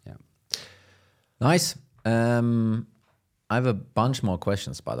 Yeah. Nice. I have a bunch more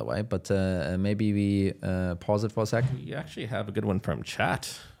questions, by the way, but maybe we pause it for a second. You actually have a good one from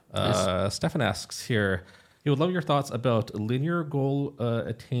chat. Yes. Stefan asks here, he would love your thoughts about linear goal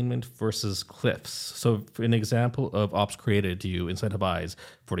attainment versus cliffs. So for an example of ops created, do you incentivize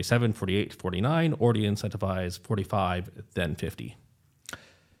 47, 48, 49, or do you incentivize 45, then 50?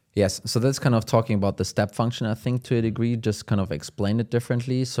 Yes, so that's kind of talking about the step function, I think, to a degree, just kind of explain it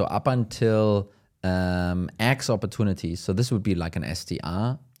differently. So up until X opportunities, so this would be like an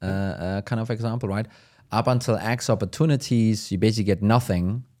SDR kind of example, right? Up until X opportunities, you basically get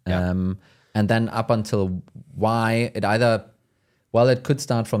nothing. Yeah. And then up until Y, it could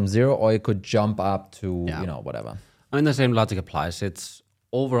start from 0 or it could jump up to, whatever. I mean, the same logic applies. It's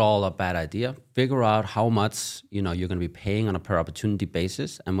overall a bad idea. Figure out how much, you're going to be paying on a per opportunity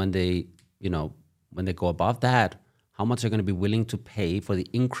basis. And when they when they go above that, how much they're going to be willing to pay for the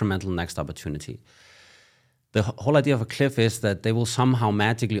incremental next opportunity. The whole idea of a cliff is that they will somehow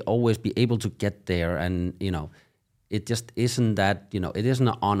magically always be able to get there. And, it just isn't that, it isn't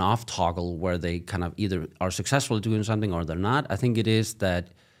an on-off toggle where they kind of either are successful doing something or they're not. I think it is that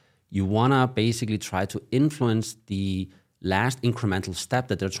you want to basically try to influence the last incremental step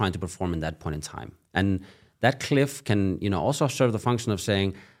that they're trying to perform in that point in time. And that cliff can, also serve the function of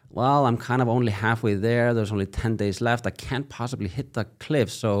saying, well, I'm kind of only halfway there. There's only 10 days left. I can't possibly hit the cliff.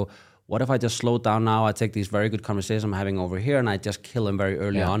 So what if I just slow down now? I take these very good conversations I'm having over here and I just kill them very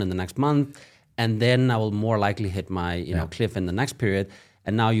early on in the next month. And then I will more likely hit my cliff in the next period.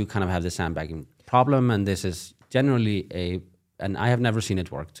 And now you kind of have the sandbagging problem. And this is generally and I have never seen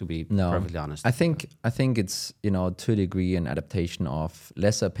it work, to be perfectly honest. I think it's, to a degree an adaptation of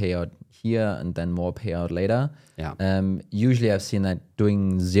lesser payout here and then more payout later. Yeah. Usually I've seen that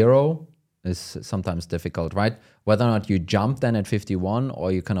doing zero is sometimes difficult, right? Whether or not you jump then at 51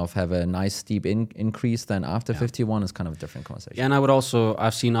 or you kind of have a nice steep increase then after 51 is kind of a different conversation. Yeah, and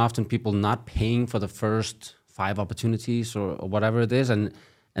I've seen often people not paying for the first 5 opportunities or whatever it is. And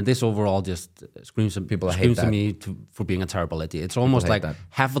this overall just screams to me for being a terrible idea. It's almost like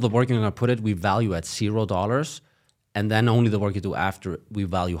half of the work you're going to put we value at $0, and then only the work you do after we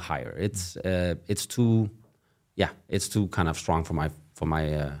value higher. It's too kind of strong for my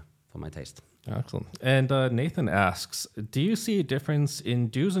taste. Excellent. And Nathan asks, do you see a difference in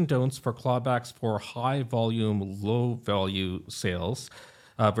do's and don'ts for clawbacks for high volume, low value sales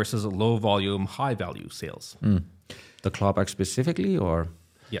versus low volume, high value sales? The clawback specifically, or?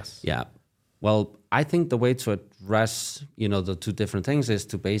 Yes. Yeah. Well, I think the way to address, the two different things is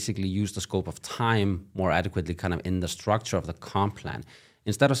to basically use the scope of time more adequately kind of in the structure of the comp plan.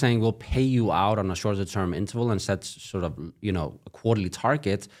 Instead of saying we'll pay you out on a shorter term interval and set sort of, a quarterly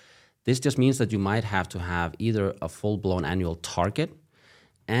target, this just means that you might have to have either a full-blown annual target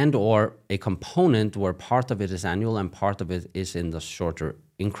and or a component where part of it is annual and part of it is in the shorter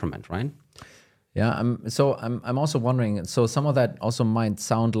increment, right? Yeah, I'm also wondering, so some of that also might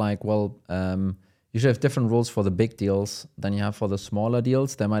sound like, well, you should have different rules for the big deals than you have for the smaller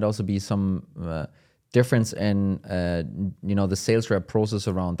deals. There might also be some difference in, the sales rep process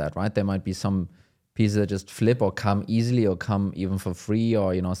around that, right? There might be some pieces that just flip or come easily or come even for free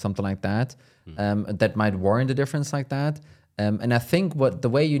or, something like that. That might warrant a difference like that. And I think the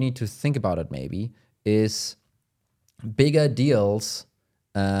way you need to think about it maybe is bigger deals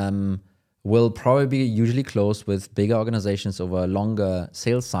will probably usually close with bigger organizations over a longer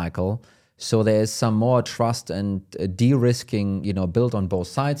sales cycle. So there is some more trust and de-risking, built on both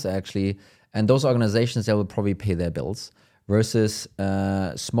sides actually. And those organizations, they will probably pay their bills versus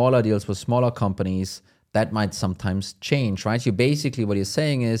smaller deals with smaller companies that might sometimes change, right? What you're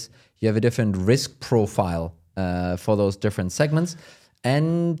saying is you have a different risk profile for those different segments.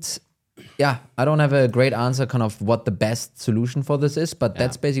 And yeah, I don't have a great answer kind of what the best solution for this is, but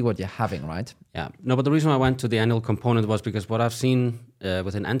that's basically what you're having, right? Yeah. No, but the reason I went to the annual component was because what I've seen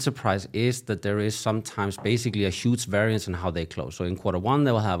within enterprise is that there is sometimes basically a huge variance in how they close. So in Q1,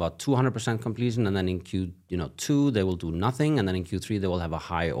 they will have a 200% completion, and then in Q2, they will do nothing, and then in Q3, they will have a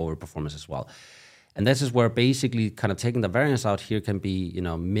high overperformance as well. And this is where basically kind of taking the variance out here can be,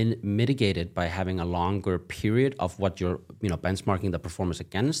 mitigated by having a longer period of what you're, benchmarking the performance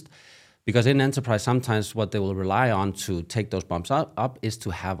against. Because in enterprise, sometimes what they will rely on to take those bumps up is to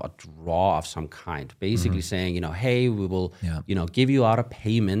have a draw of some kind. Basically saying, hey, we will, give you out a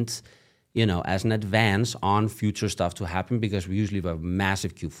payment, as an advance on future stuff to happen because we usually have a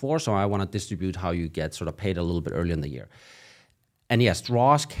massive Q4. So I want to distribute how you get sort of paid a little bit early in the year. And yes,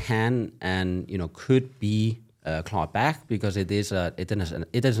 draws can and, could be clawed back because it is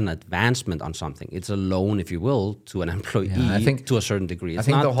an advancement on something. It's a loan, if you will, to an employee I think, to a certain degree. It's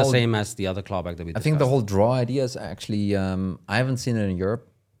not the same as the other clawback that we discussed. I think the whole draw idea is actually, I haven't seen it in Europe.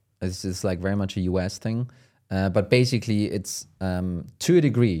 It's like very much a US thing. But basically it's to a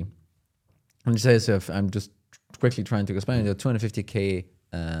degree. And say so if I'm just quickly trying to explain it, 250K,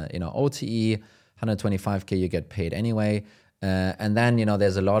 OTE, 125K you get paid anyway. And then,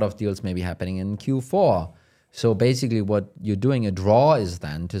 there's a lot of deals maybe happening in Q4. So basically what you're doing a draw is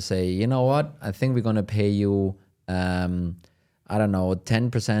then to say, you know what, I think we're going to pay you, 10% or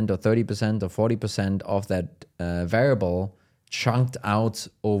 30% or 40% of that variable chunked out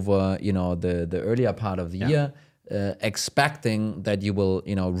over, the earlier part of the year, expecting that you will,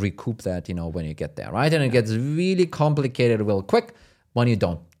 recoup that, when you get there, right? And it gets really complicated real quick when you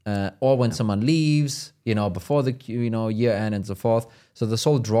don't. Or when someone leaves, before the year end and so forth. So this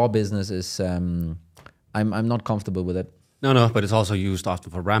whole draw business is, I'm not comfortable with it. No, but it's also used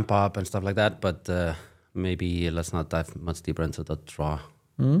often for ramp up and stuff like that. But maybe let's not dive much deeper into the draw.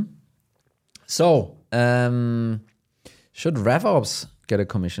 So, should RevOps get a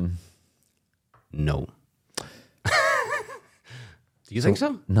commission? No. Do you think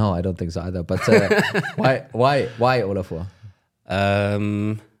so? No, I don't think so either. But why, Olafur?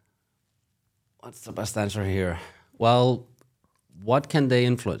 What's the best answer here? Well, what can they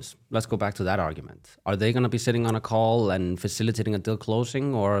influence? Let's go back to that argument. Are they going to be sitting on a call and facilitating a deal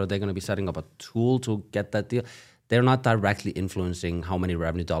closing, or are they going to be setting up a tool to get that deal? They're not directly influencing how many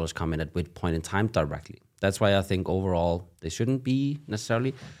revenue dollars come in at which point in time directly. That's why I think overall they shouldn't be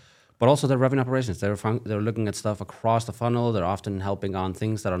necessarily. But also their revenue operations. They're looking at stuff across the funnel. They're often helping on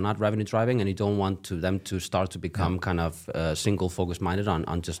things that are not revenue driving, and you don't want them to start to become kind of single focus minded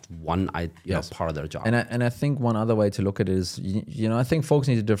on just one part of their job. And I think one other way to look at it is, I think folks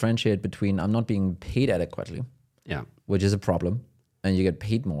need to differentiate between I'm not being paid adequately, which is a problem, and you get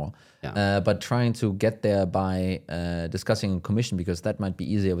paid more. But trying to get there by discussing commission, because that might be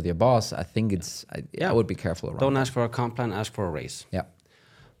easier with your boss. I think I would be careful around. Don't ask for a comp plan, ask for a raise. Yeah.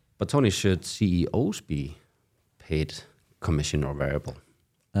 But Tony, should CEOs be paid commission or variable?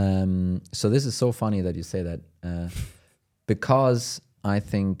 So this is so funny that you say that, because I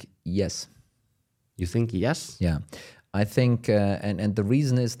think yes. You think yes? Yeah, I think, and the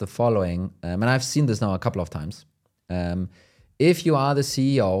reason is the following, and I've seen this now a couple of times. If you are the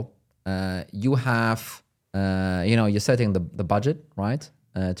CEO, you have, you're setting the budget, right,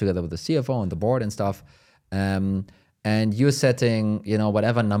 together with the CFO and the board and stuff. And you're setting,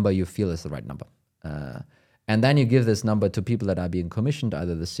 whatever number you feel is the right number. And then you give this number to people that are being commissioned,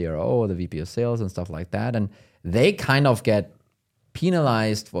 either the CRO or the VP of sales and stuff like that. And they kind of get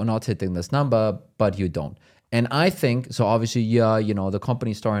penalized for not hitting this number, but you don't. And I think, so obviously, the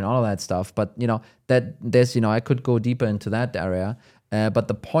company story and all of that stuff, but, that there's, I could go deeper into that area. But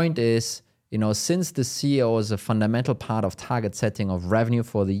the point is, since the CEO is a fundamental part of target setting of revenue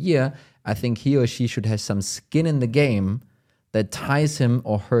for the year, I think he or she should have some skin in the game that ties him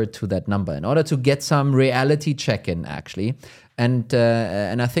or her to that number in order to get some reality check in, actually. And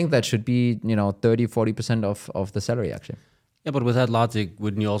I think that should be, 30-40% of the salary, actually. Yeah, but with that logic,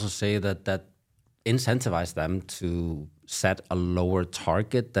 wouldn't you also say that incentivize them to set a lower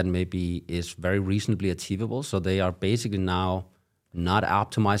target than maybe is very reasonably achievable? So they are basically now not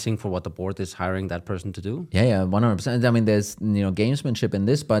optimizing for what the board is hiring that person to do? Yeah, 100%. I mean, there's gamesmanship in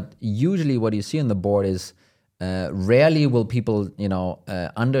this, but usually what you see on the board is rarely will people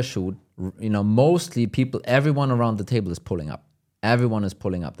undershoot. Mostly everyone around the table is pulling up. Everyone is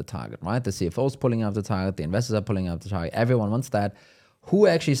pulling up the target, right? The CFO is pulling up the target. The investors are pulling up the target. Everyone wants that. Who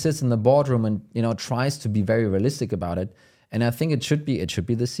actually sits in the boardroom and tries to be very realistic about it? And I think it should be the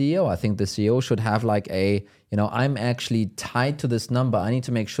CEO. I think the CEO should have like I'm actually tied to this number. I need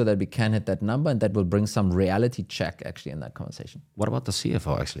to make sure that we can hit that number, and that will bring some reality check actually in that conversation. What about the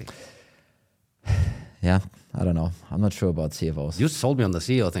CFO actually? Yeah, I don't know. I'm not sure about CFOs. You sold me on the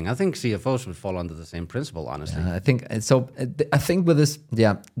CEO thing. I think CFOs would fall under the same principle, honestly. I think so. I think with this,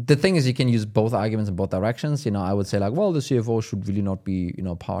 the thing is you can use both arguments in both directions. I would say like, well, the CFO should really not be,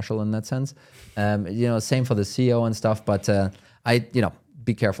 partial in that sense. Same for the CEO and stuff. But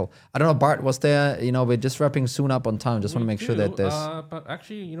be careful. I don't know, Bart, was there, we're just wrapping soon up on time. Just want to make sure that there's... But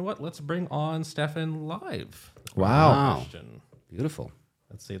actually, you know what? Let's bring on Stefan live. Wow. Beautiful.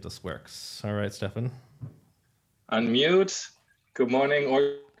 Let's see if this works. All right, Stefan. Unmute. Good morning. Or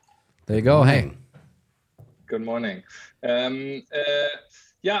there you go. Hey. Good morning. The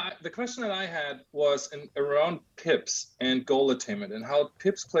question that I had was around PIPs and goal attainment and how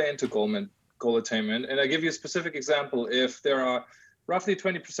PIPs play into goal attainment. And I give you a specific example. If there are roughly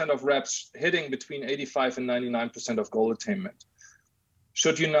 20% of reps hitting between 85 and 99% of goal attainment,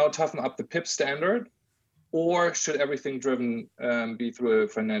 should you now toughen up the PIP standard, or should everything driven be through a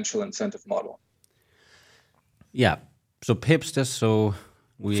financial incentive model? Yeah. So PIPs, just so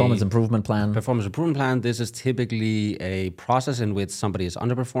Performance improvement plan. This is typically a process in which somebody is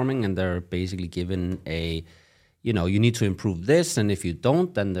underperforming and they're basically given you need to improve this. And if you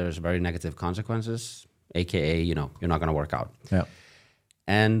don't, then there's very negative consequences, AKA, you're not going to work out. Yeah.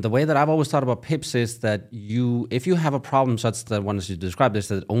 And the way that I've always thought about PIPs is that if you have a problem such that one as you described is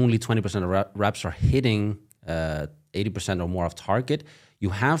that only 20% of reps are hitting 80% or more of target, you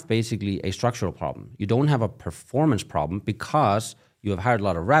have basically a structural problem. You don't have a performance problem because you have hired a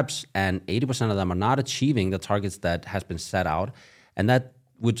lot of reps and 80% of them are not achieving the targets that has been set out. And that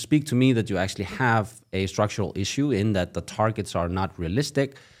would speak to me that you actually have a structural issue in that the targets are not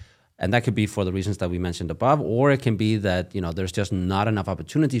realistic. And that could be for the reasons that we mentioned above, or it can be that, you know, there's just not enough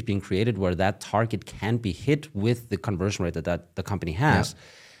opportunities being created where that target can be hit with the conversion rate that the company has. Yeah.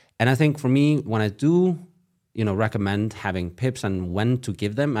 And I think for me, when I do, you know, recommend having pips and when to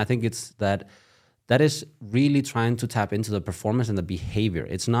give them, I think it's that is really trying to tap into the performance and the behavior.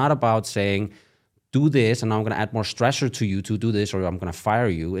 It's not about saying, do this, and I'm going to add more stressor to you to do this, or I'm going to fire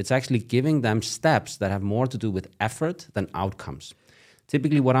you. It's actually giving them steps that have more to do with effort than outcomes.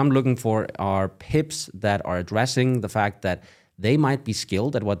 Typically, what I'm looking for are pips that are addressing the fact that they might be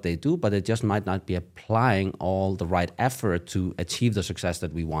skilled at what they do, but they just might not be applying all the right effort to achieve the success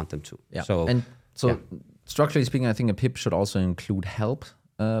that we want them to. Yeah. So structurally speaking, I think a pip should also include help.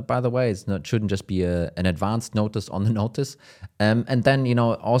 By the way, shouldn't just be an advanced notice on the notice. And then, you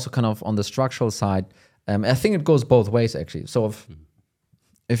know, also kind of on the structural side, I think it goes both ways actually. So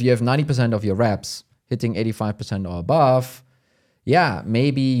if you have 90% of your reps hitting 85% or above, yeah,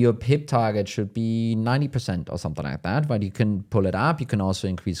 maybe your PIP target should be 90% or something like that, but you can pull it up. You can also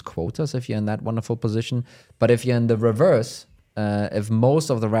increase quotas if you're in that wonderful position. But if you're in the reverse, if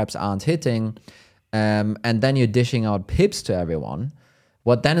most of the reps aren't hitting, and then you're dishing out PIPs to everyone,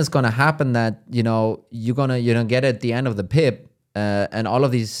 what then is going to happen that, you know, you're going to get at the end of the PIP, and all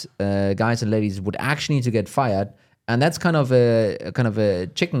of these guys and ladies would actually need to get fired. And that's kind of a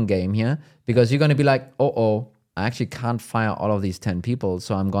chicken game here, because you're going to be like, I actually can't fire all of these 10 people,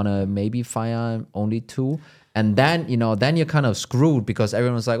 so I'm gonna maybe fire only 2. And then, you know, then you're kind of screwed, because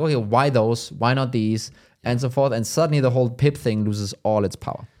everyone's like, okay, why those? Why not these? And so forth. And suddenly the whole PIP thing loses all its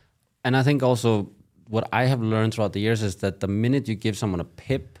power. And I think also what I have learned throughout the years is that the minute you give someone a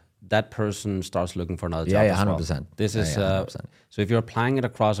PIP, that person starts looking for another job. Yeah, 100%. Well. This is 100%. So if you're applying it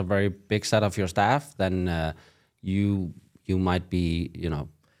across a very big set of your staff, then you might be, you know,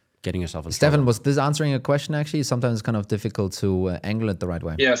 getting yourself in Stefan, trouble. was this answering a question actually? Sometimes it's kind of difficult to angle it the right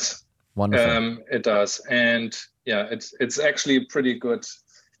way. Yes. Wonderful. It does. And yeah, it's actually a pretty good,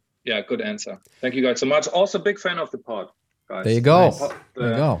 good answer. Thank you guys so much. Also big fan of the pod, guys. There you go. There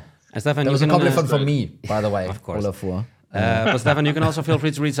you go. And Stefan, that was a compliment from me, by the way. Of course. Olafur. But Stefan, you can also feel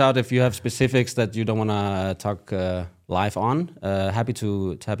free to reach out if you have specifics that you don't want to talk live on. Happy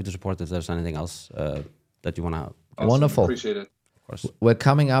to support if there's anything else that you want to. Awesome. Wonderful. Appreciate it. We're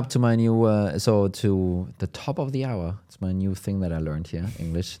coming up to my new, to the top of the hour. It's my new thing that I learned here.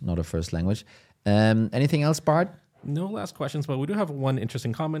 English, not a first language. Anything else, Bart? No last questions, but we do have one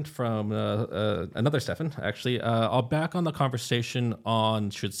interesting comment from another Stefan, actually. I'll back on the conversation on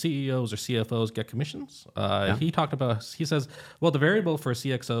should CEOs or CFOs get commissions. He says, well, the variable for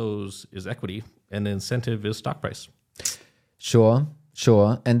CXOs is equity and the incentive is stock price. Sure.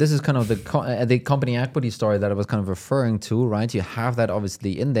 And this is kind of the company equity story that I was kind of referring to, right? You have that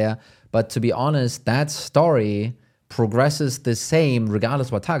obviously in there. But to be honest, that story progresses the same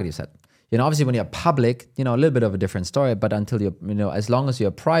regardless what target you set. You know, obviously when you're public, you know, a little bit of a different story, but until you're, you know, as long as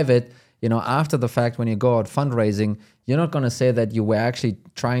you're private, you know, after the fact, when you go out fundraising, you're not going to say that you were actually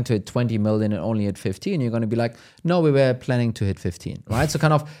trying to hit 20 million and only hit 15. You're going to be like, no, we were planning to hit 15, right? So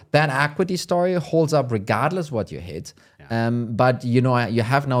kind of that equity story holds up regardless what you hit. But, you know, you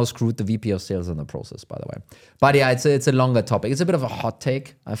have now screwed the VP of sales in the process, by the way. But yeah, it's a longer topic. It's a bit of a hot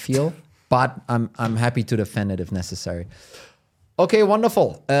take, I feel, but I'm happy to defend it if necessary. Okay,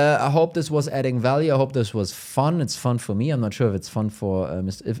 wonderful. I hope this was adding value. I hope this was fun. It's fun for me. I'm not sure if it's fun for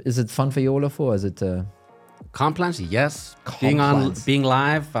is it fun for you, Olaf, or is it comp plans? Yes. Being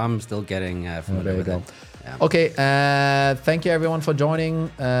live, I'm still getting familiar with it. Yeah. Okay, thank you everyone for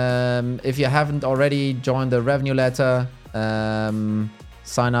joining. If you haven't already joined the revenue letter,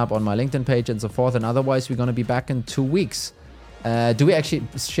 sign up on my LinkedIn page and so forth. And otherwise, we're going to be back in 2 weeks. Do we actually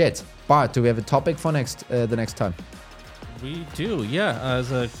Bart? Do we have a topic for the next time? We do, yeah.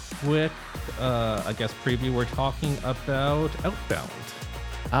 As a quick, preview, we're talking about outbound.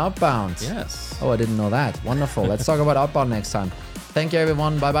 Outbound? Yes. Oh, I didn't know that. Wonderful. Let's talk about outbound next time. Thank you,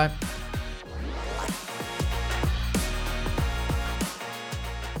 everyone. Bye-bye.